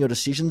making your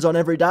decisions on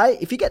every day,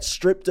 if you get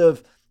stripped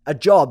of a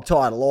job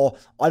title or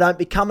I don't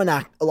become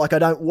I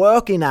don't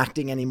work in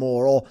acting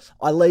anymore or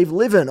I leave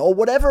living or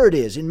whatever it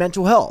is in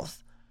mental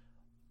health,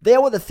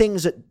 there were the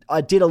things that I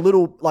did a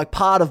little, like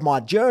part of my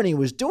journey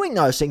was doing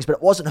those things, but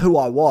it wasn't who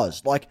I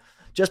was. Like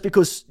just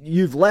because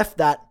you've left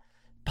that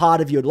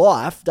part of your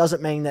life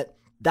doesn't mean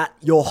that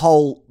your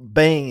whole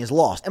being is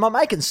lost. Am I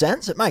making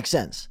sense? It makes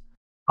sense.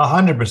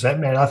 100%,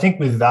 man. I think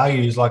with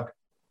values, like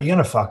you're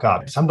going to fuck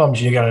up.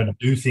 Sometimes you're going to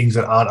do things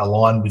that aren't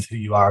aligned with who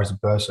you are as a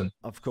person.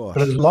 Of course.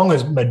 But as long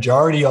as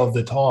majority of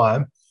the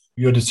time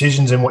your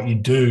decisions and what you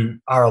do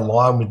are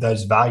aligned with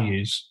those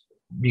values,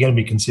 you're going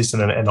to be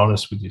consistent and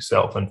honest with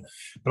yourself.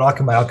 But I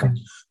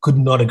could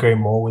not agree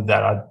more with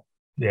that.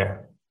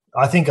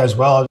 I think as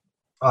well,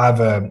 I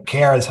have a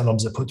carer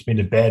sometimes that puts me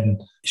to bed,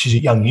 and she's a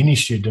young uni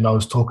student, and I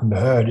was talking to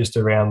her just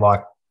around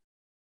like,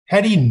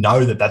 how do you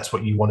know that that's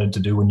what you wanted to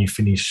do when you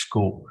finish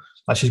school?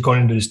 Like she's gone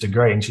into this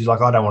degree and she's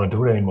like, I don't want to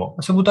do it anymore.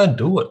 I said, well, don't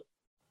do it.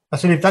 I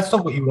said, if that's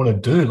not what you want to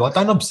do, like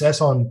don't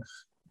obsess on,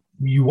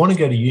 you want to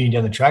go to uni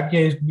down the track.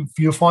 Yeah,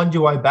 you'll find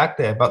your way back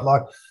there. But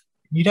like,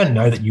 you don't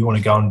know that you want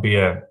to go and be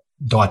a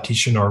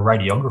dietitian or a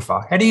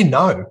radiographer. How do you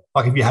know?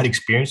 Like, have you had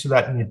experience of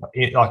that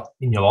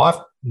in your life?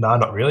 No,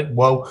 not really.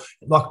 Well,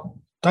 like,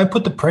 don't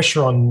put the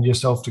pressure on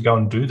yourself to go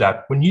and do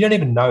that when you don't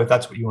even know if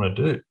that's what you want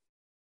to do.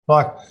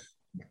 Like,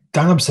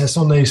 don't obsess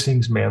on these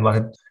things, man.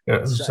 Like,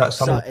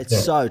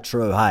 it's so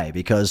true, hey,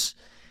 because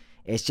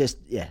it's just,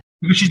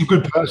 Because she's a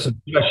good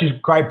person. She's a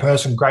great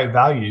person, great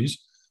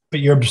values, but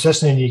you're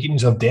obsessing and you're getting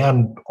yourself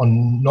down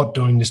on not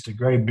doing this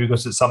degree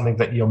because it's something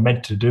that you're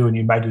meant to do and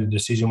you made a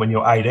decision when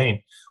you're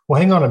 18. Well,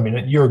 hang on a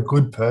minute. You're a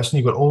good person.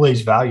 You've got all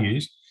these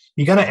values.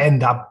 You're going to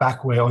end up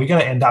back where, or you're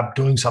going to end up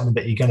doing something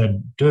that you're going to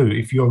do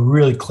if you're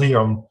really clear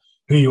on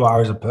who you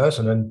are as a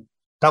person. And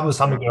that was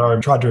something that I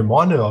tried to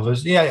remind her of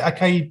is,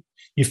 okay,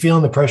 you're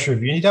feeling the pressure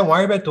of uni. Don't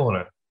worry about doing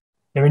it.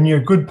 And when you're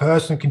a good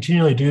person,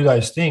 continually do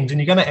those things and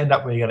you're going to end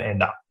up where you're going to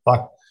end up.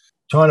 Like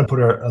trying to put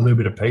a little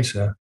bit of peace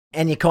there.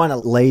 And you're kind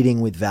of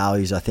leading with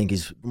values, I think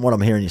is what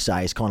I'm hearing you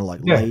say is kind of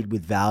like lead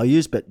with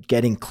values, but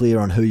getting clear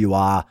on who you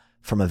are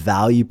from a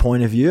value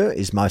point of view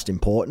is most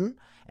important.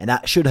 And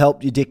that should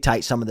help you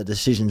dictate some of the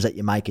decisions that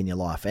you make in your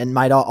life. And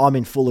mate, I'm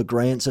in full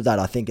agreement of that.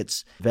 I think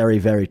it's very,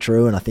 very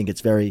true. And I think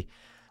it's very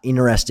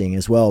interesting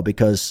as well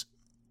because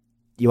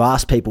you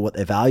ask people what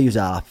their values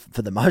are,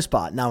 for the most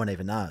part, no one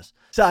even knows.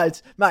 So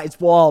it's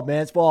wild,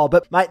 man. It's wild.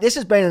 But mate, this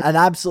has been an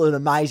absolute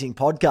amazing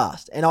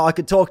podcast. And I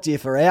could talk to you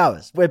for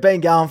hours. We've been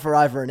going for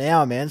over an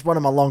hour, man. It's one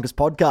of my longest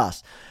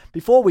podcasts.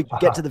 Before we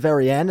get to the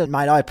very end, and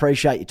mate, I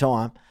appreciate your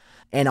time.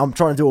 And I'm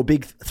trying to do a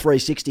big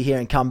 360 here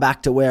and come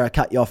back to where I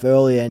cut you off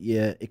earlier and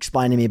you're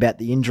explaining to me about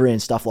the injury and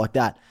stuff like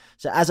that.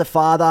 So as a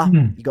father,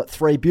 you got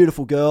 3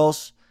 beautiful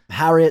girls.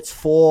 Harriet's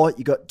 4.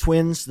 You got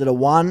twins that are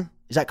 1.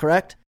 Is that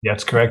correct? Yeah,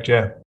 that's correct,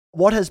 yeah.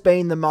 What has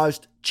been the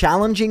most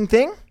challenging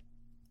thing?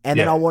 And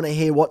then I want to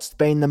hear what's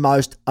been the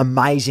most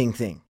amazing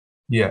thing.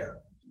 Yeah.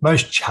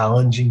 Most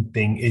challenging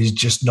thing is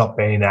just not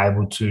being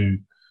able to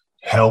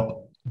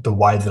help the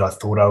way that I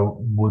thought I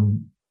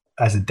would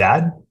as a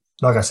dad.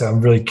 Like I said,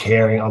 I'm really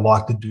caring. I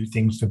like to do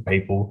things for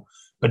people,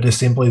 but to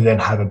simply then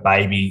have a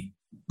baby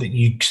that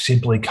you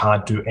simply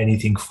can't do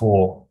anything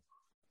for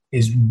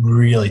is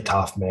really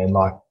tough, man.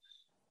 Like,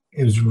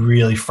 it was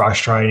really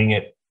frustrating.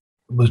 It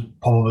was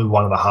probably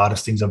one of the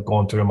hardest things I've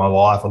gone through in my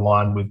life,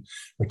 aligned with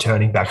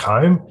returning back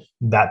home.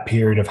 That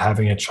period of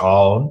having a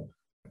child,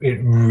 it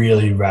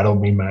really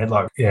rattled me, mate.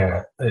 Like,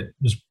 yeah, it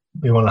was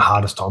been one of the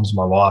hardest times of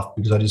my life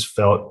because I just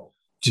felt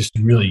just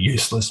really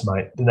useless,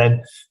 mate. And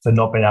then for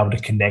not being able to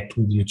connect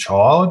with your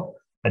child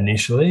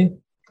initially,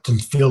 to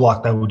feel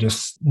like they were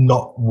just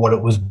not what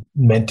it was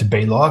meant to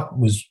be like,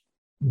 was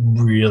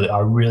really, I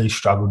really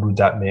struggled with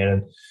that, man.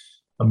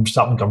 And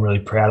something I'm really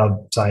proud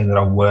of, saying that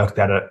I worked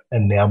at it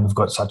and now we've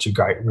got such a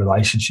great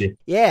relationship.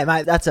 Yeah,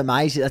 mate, that's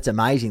amazing. That's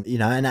amazing,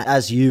 and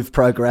as you've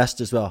progressed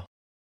as well.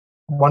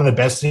 One of the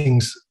best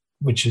things,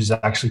 which is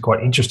actually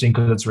quite interesting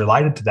because it's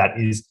related to that,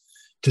 is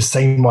to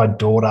see my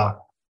daughter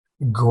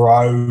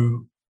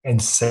grow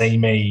and see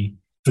me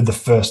for the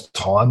first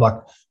time, like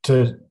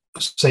to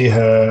see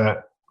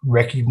her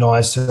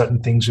recognize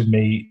certain things with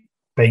me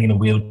being in a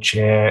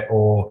wheelchair,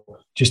 or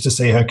just to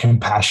see her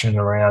compassion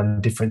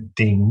around different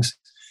things.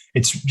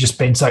 It's just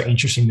been so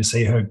interesting to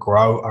see her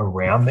grow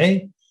around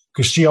me,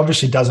 because she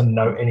obviously doesn't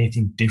know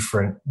anything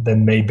different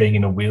than me being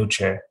in a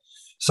wheelchair.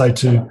 So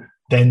to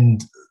then,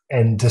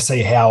 and to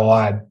see how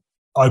I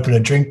open a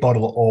drink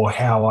bottle or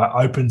how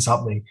I open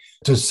something,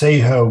 to see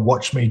her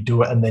watch me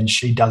do it and then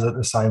she does it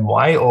the same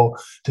way, or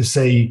to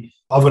see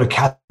I've got a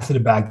catheter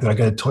bag that I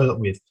go to the toilet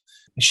with.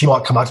 She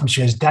might come up to me, she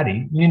goes,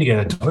 "Daddy, you need to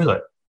go to the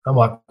toilet." I'm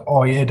like,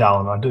 "Oh yeah,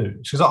 darling, I do."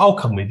 She goes, "I'll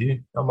come with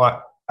you." I'm like,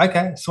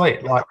 "Okay,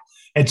 sweet." Like,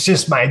 it's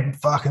just made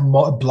fucking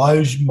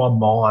blows my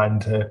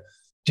mind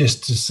to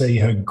see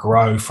her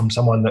grow from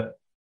someone that,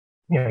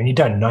 you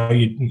don't know,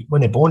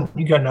 when they're born,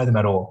 you don't know them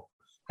at all.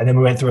 And then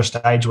we went through a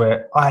stage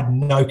where I had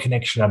no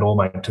connection at all,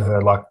 mate, to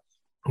her. Like,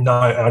 no,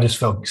 I just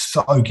felt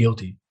so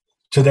guilty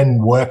to then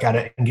work at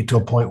it and get to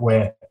a point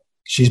where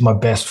she's my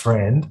best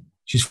friend.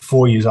 She's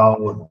 4 years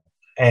old,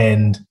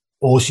 and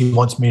all she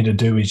wants me to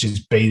do is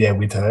just be there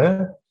with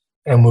her,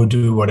 and we'll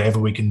do whatever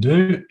we can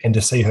do. And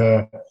to see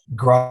her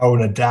grow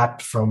and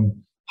adapt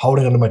from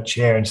holding onto my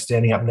chair and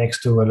standing up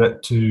next to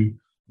it, to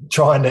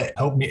trying to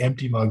help me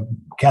empty my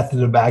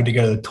catheter bag to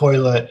go to the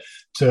toilet,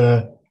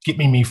 to get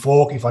me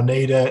fork if I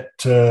need it,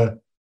 to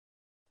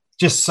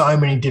just so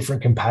many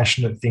different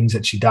compassionate things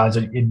that she does.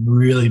 It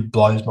really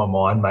blows my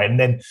mind, mate. And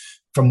then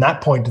from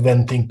that point to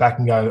then think back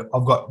and go,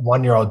 I've got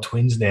 1-year-old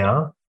twins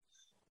now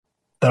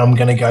that I'm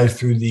going to go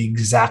through the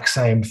exact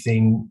same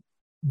thing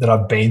that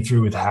I've been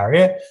through with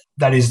Harriet.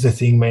 That is the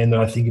thing, man, that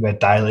I think about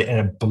daily, and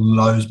it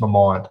blows my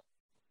mind.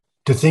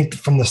 To think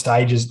from the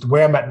stages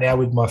where I'm at now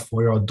with my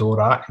 4-year-old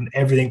daughter and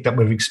everything that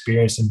we've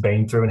experienced and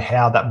been through and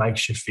how that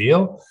makes you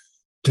feel,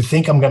 to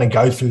think I'm going to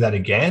go through that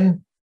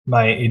again,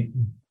 mate, it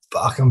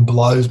fucking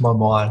blows my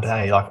mind,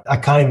 hey. Like, I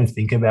can't even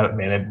think about it,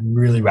 man. It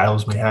really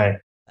rattles me, hey.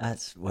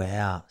 That's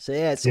wow. So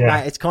yeah,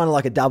 mate, it's kind of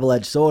like a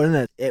double-edged sword,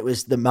 isn't it? It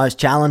was the most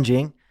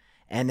challenging,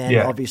 and then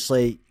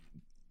obviously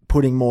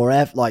putting more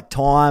effort, like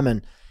time,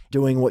 and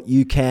doing what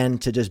you can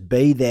to just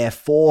be there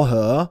for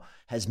her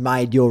has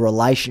made your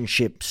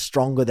relationship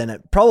stronger than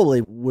it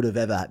probably would have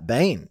ever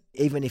been,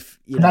 even if,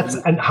 That's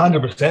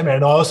 100%, man.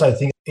 And I also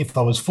think if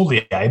I was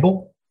fully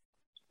able,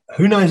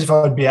 who knows if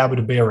I would be able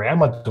to be around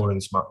my daughter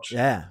this much?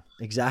 Yeah,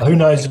 exactly. Who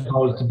knows if I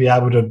was to be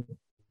able to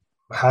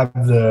have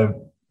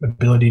the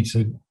ability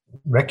to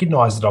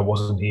recognize that I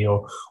wasn't here,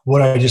 or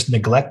would I just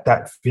neglect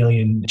that feeling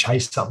and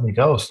chase something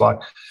else? Like,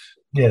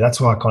 yeah, that's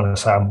why I kind of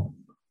say I'm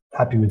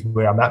happy with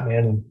where I'm at,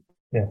 man. And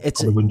yeah,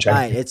 probably wouldn't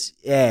change.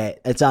 Mate,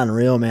 it's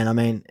unreal, man. I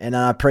mean, and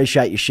I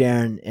appreciate you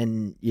sharing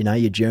and,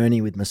 your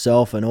journey with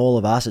myself and all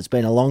of us. It's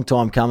been a long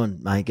time coming,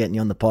 mate, getting you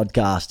on the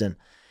podcast, and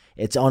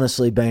it's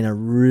honestly been a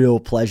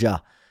real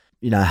pleasure,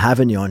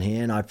 having you on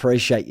here, and I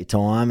appreciate your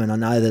time, and I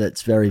know that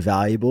it's very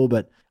valuable,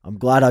 but I'm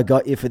glad I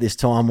got you for this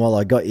time while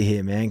I got you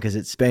here, man, because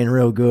it's been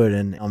real good,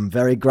 and I'm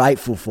very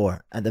grateful for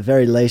it. At the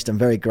very least, I'm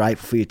very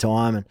grateful for your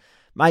time. And,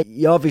 mate,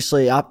 you're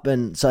obviously up,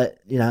 and so,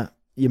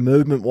 your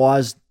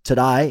movement-wise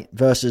today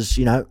versus,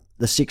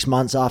 the 6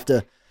 months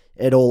after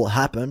it all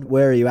happened,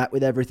 where are you at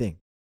with everything?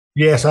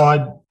 Yeah,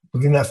 so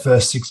within that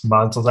first 6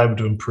 months, I was able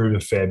to improve a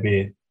fair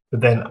bit.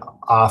 But then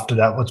after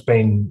that, it's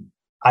been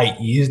 8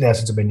 years now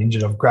since I've been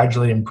injured. I've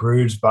gradually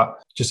improved, but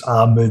just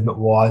arm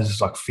movement-wise,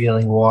 like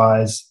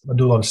feeling-wise, I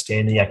do a lot of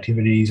standing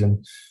activities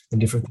and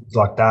different things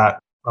like that.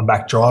 I'm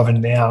back driving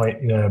now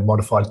in a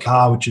modified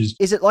car, which is...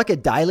 Is it like a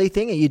daily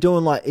thing? Are you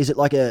doing is it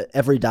like a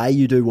every day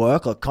you do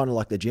work, like kind of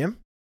like the gym?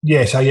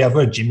 Yeah, so I've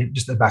got a gym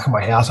just at the back of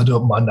my house. I do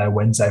it Monday,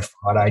 Wednesday,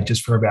 Friday,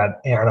 just for about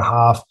an hour and a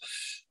half.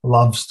 I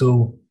love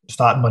still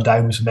starting my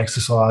day with some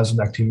exercise and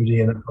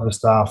activity and that kind of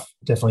stuff.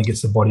 Definitely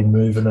gets the body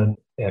moving, and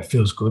it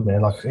feels good,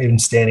 man. Like even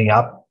standing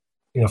up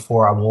in a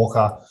 4-hour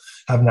walker,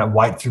 having that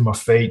weight through my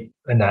feet,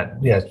 and that,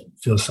 it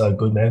feels so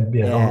good, man.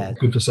 Yeah.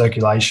 Good for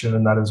circulation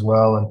and that as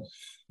well. And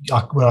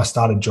when I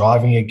started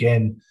driving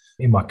again,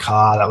 in my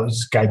car.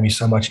 That gave me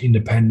so much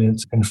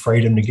independence and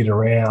freedom to get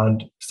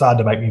around. Started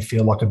to make me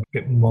feel like a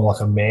bit more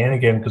like a man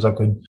again, because I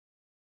could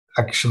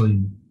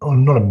actually,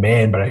 not a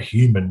man, but a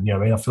human. You know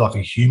what I mean? I feel like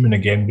a human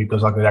again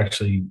because I could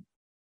actually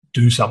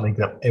do something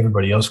that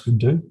everybody else could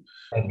do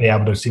and be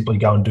able to simply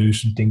go and do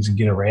some things and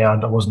get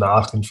around. I wasn't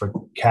asking for a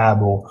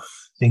cab or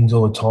things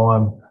all the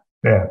time.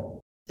 Yeah.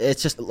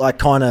 It's just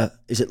like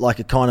is it like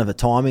a kind of a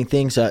timing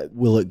thing? So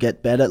will it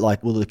get better?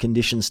 Like, will the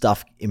condition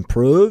stuff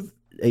improve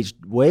each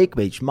week,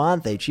 each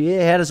month, each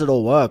year? How does it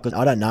all work? 'Cause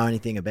I don't know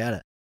anything about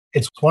it.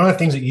 It's one of the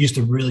things that used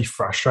to really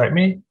frustrate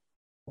me,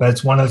 but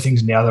it's one of the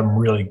things now that I'm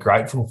really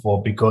grateful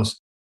for, because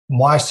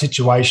my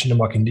situation and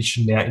my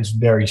condition now is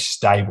very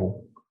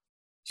stable.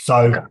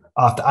 So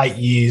after 8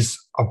 years,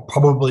 I've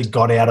probably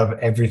got out of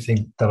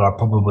everything that I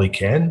probably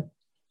can.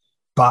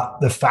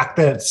 But the fact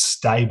that it's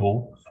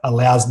stable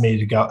allows me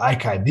to go,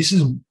 okay, this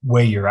is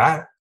where you're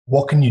at.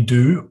 What can you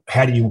do?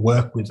 How do you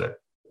work with it?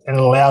 And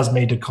it allows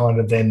me to kind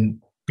of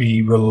then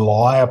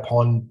rely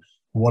upon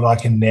what I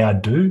can now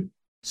do.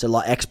 So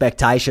like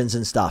expectations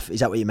and stuff. Is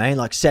that what you mean?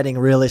 Like setting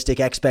realistic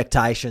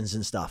expectations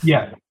and stuff?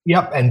 Yeah.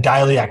 Yep. And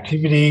daily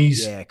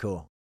activities. Yeah,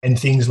 cool. And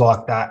things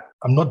like that.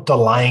 I'm not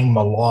delaying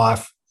my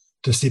life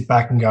to sit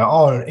back and go,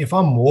 oh, if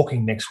I'm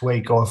walking next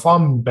week, or if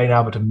I'm being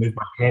able to move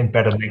my hand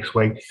better next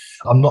week,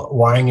 I'm not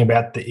worrying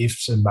about the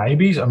ifs and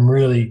maybes. I'm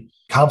really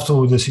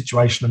comfortable with the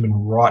situation I'm in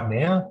right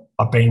now.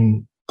 I've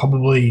been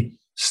probably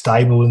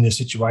stable in this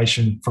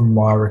situation from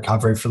my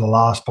recovery for the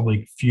last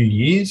probably few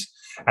years.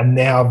 And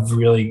now I've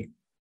really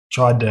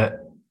tried to,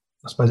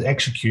 I suppose,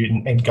 execute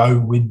and go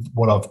with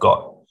what I've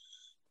got.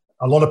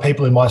 A lot of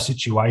people in my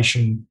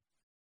situation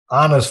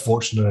aren't as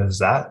fortunate as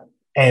that,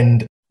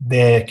 and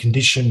their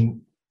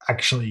condition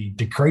actually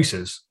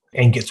decreases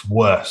and gets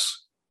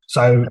worse.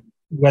 So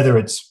whether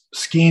it's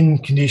skin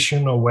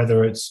condition or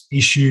whether it's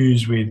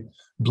issues with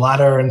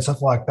bladder and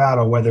stuff like that,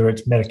 or whether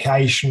it's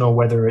medication, or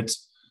whether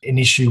it's an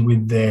issue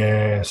with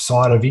their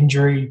site of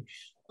injury,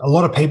 a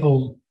lot of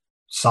people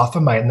suffer,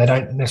 mate, and they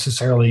don't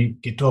necessarily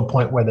get to a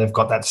point where they've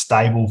got that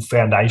stable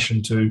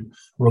foundation to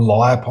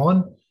rely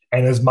upon.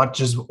 And as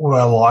much as would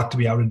I like to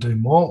be able to do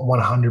more,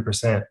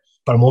 100%,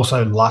 but I'm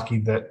also lucky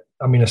that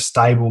I'm in a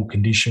stable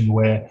condition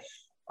where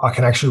I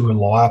can actually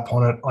rely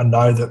upon it. I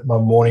know that my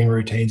morning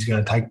routine is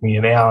going to take me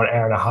an hour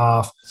and a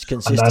half. It's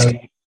consistent. I know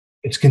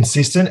it's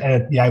consistent,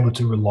 and be able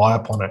to rely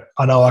upon it.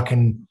 I know I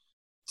can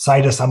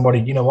say to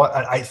somebody, you know what,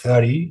 at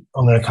 8:30,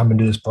 I'm going to come and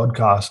do this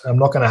podcast. I'm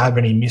not going to have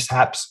any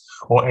mishaps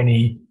or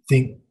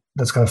anything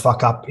that's going to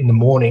fuck up in the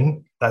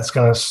morning that's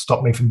going to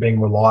stop me from being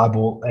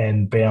reliable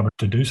and be able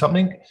to do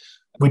something,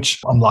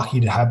 which I'm lucky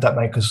to have that,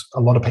 mate, because a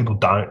lot of people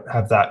don't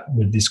have that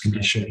with this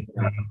condition.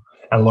 And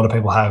a lot of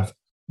people have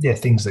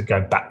things that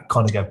go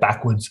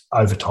backwards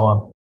over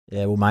time.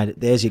 Yeah, well, mate,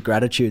 there's your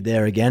gratitude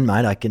there again,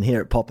 mate. I can hear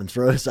it popping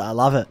through, so I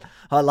love it.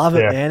 I love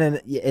it, man.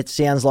 And it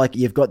sounds like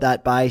you've got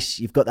that base,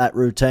 you've got that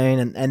routine,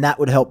 and that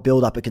would help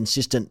build up a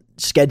consistent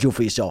schedule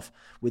for yourself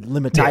with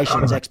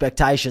limitations,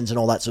 expectations, and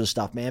all that sort of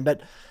stuff, man.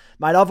 But,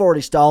 mate, I've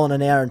already stolen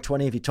an hour and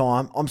 20 of your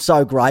time. I'm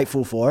so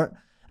grateful for it.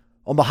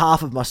 On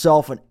behalf of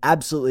myself and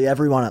absolutely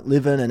everyone at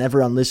Livin and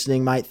everyone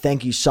listening, mate,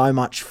 thank you so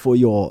much for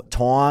your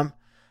time.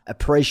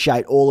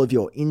 Appreciate all of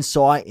your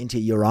insight into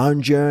your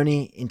own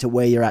journey, into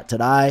where you're at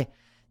today.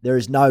 There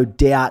is no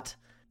doubt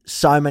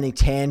so many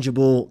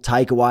tangible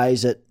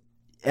takeaways that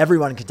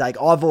everyone can take.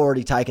 I've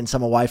already taken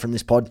some away from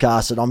this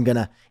podcast that I'm going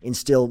to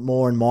instill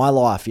more in my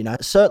life,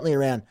 certainly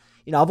around,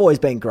 I've always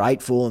been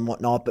grateful and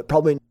whatnot, but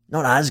probably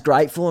not as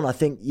grateful. And I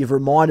think you've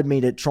reminded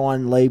me to try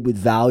and lead with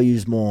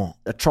values more.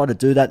 I tried to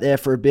do that there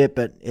for a bit,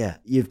 but yeah,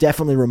 you've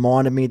definitely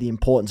reminded me the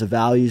importance of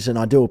values, and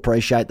I do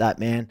appreciate that,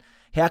 man.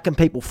 How can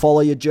people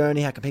follow your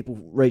journey? How can people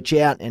reach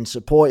out and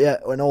support you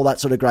and all that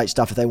sort of great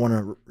stuff if they want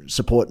to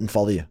support and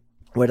follow you?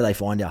 Where do they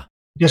find you?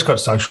 Just got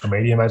social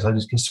media, mate. So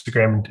just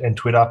Instagram and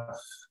Twitter.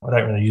 I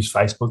don't really use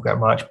Facebook that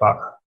much, but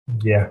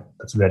yeah,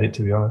 that's about it,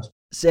 to be honest.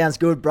 Sounds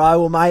good, bro.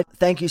 Well, mate,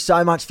 thank you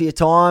so much for your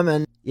time.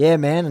 And yeah,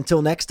 man,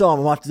 until next time,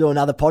 we might have to do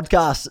another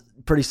podcast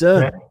pretty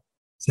soon. Yeah.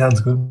 Sounds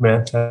good,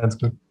 man. Sounds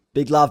good.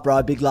 Big love,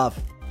 bro. Big love.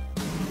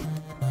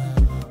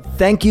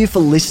 Thank you for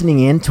listening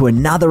in to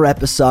another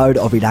episode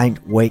of It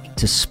Ain't Weak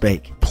to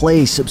Speak.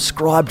 Please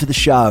subscribe to the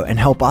show and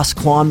help us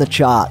climb the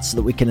charts so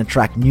that we can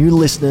attract new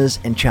listeners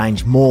and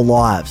change more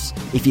lives.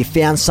 If you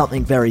found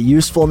something very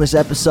useful in this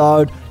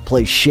episode,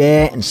 please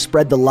share and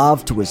spread the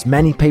love to as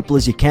many people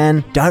as you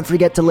can. Don't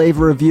forget to leave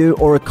a review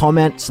or a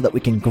comment so that we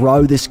can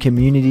grow this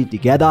community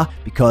together,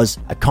 because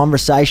a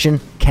conversation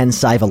can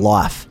save a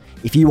life.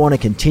 If you want to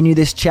continue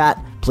this chat,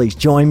 please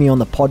join me on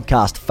the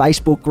podcast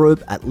Facebook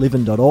group at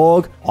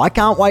livin.org. I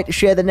can't wait to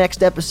share the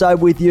next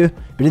episode with you,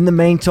 but in the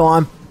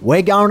meantime,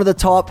 we're going to the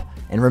top,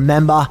 and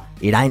remember,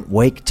 it ain't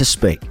weak to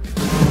speak.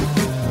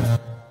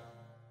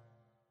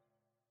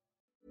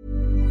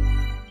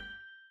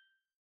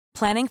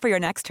 Planning for your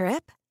next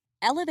trip?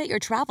 Elevate your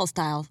travel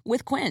style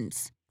with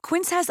Quince.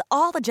 Quince has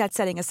all the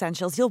jet-setting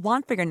essentials you'll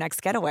want for your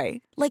next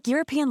getaway, like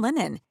European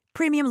linen,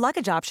 premium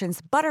luggage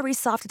options, buttery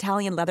soft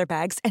Italian leather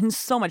bags, and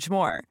so much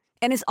more.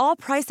 And is all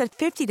priced at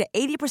 50 to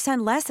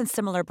 80% less than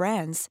similar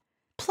brands.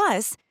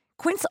 Plus,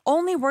 Quince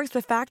only works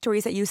with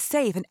factories that use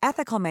safe and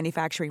ethical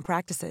manufacturing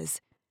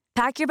practices.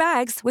 Pack your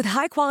bags with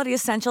high-quality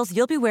essentials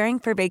you'll be wearing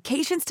for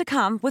vacations to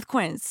come with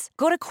Quince.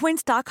 Go to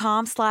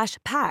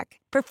quince.com/pack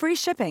for free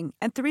shipping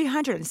and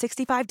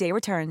 365-day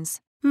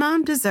returns.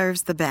 Mom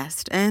deserves the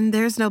best, and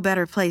there's no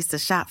better place to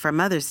shop for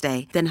Mother's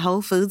Day than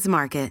Whole Foods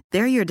Market.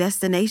 They're your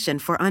destination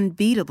for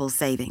unbeatable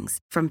savings,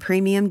 from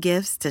premium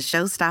gifts to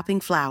show-stopping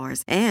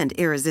flowers and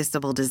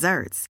irresistible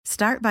desserts.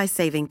 Start by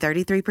saving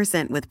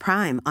 33% with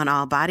Prime on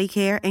all body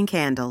care and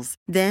candles.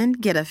 Then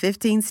get a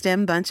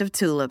 15-stem bunch of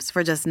tulips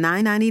for just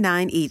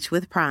 $9.99 each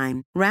with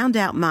Prime. Round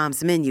out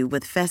Mom's menu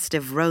with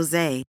festive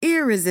rosé,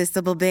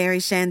 irresistible berry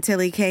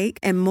chantilly cake,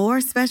 and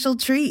more special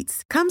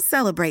treats. Come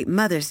celebrate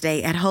Mother's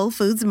Day at Whole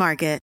Foods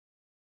Market.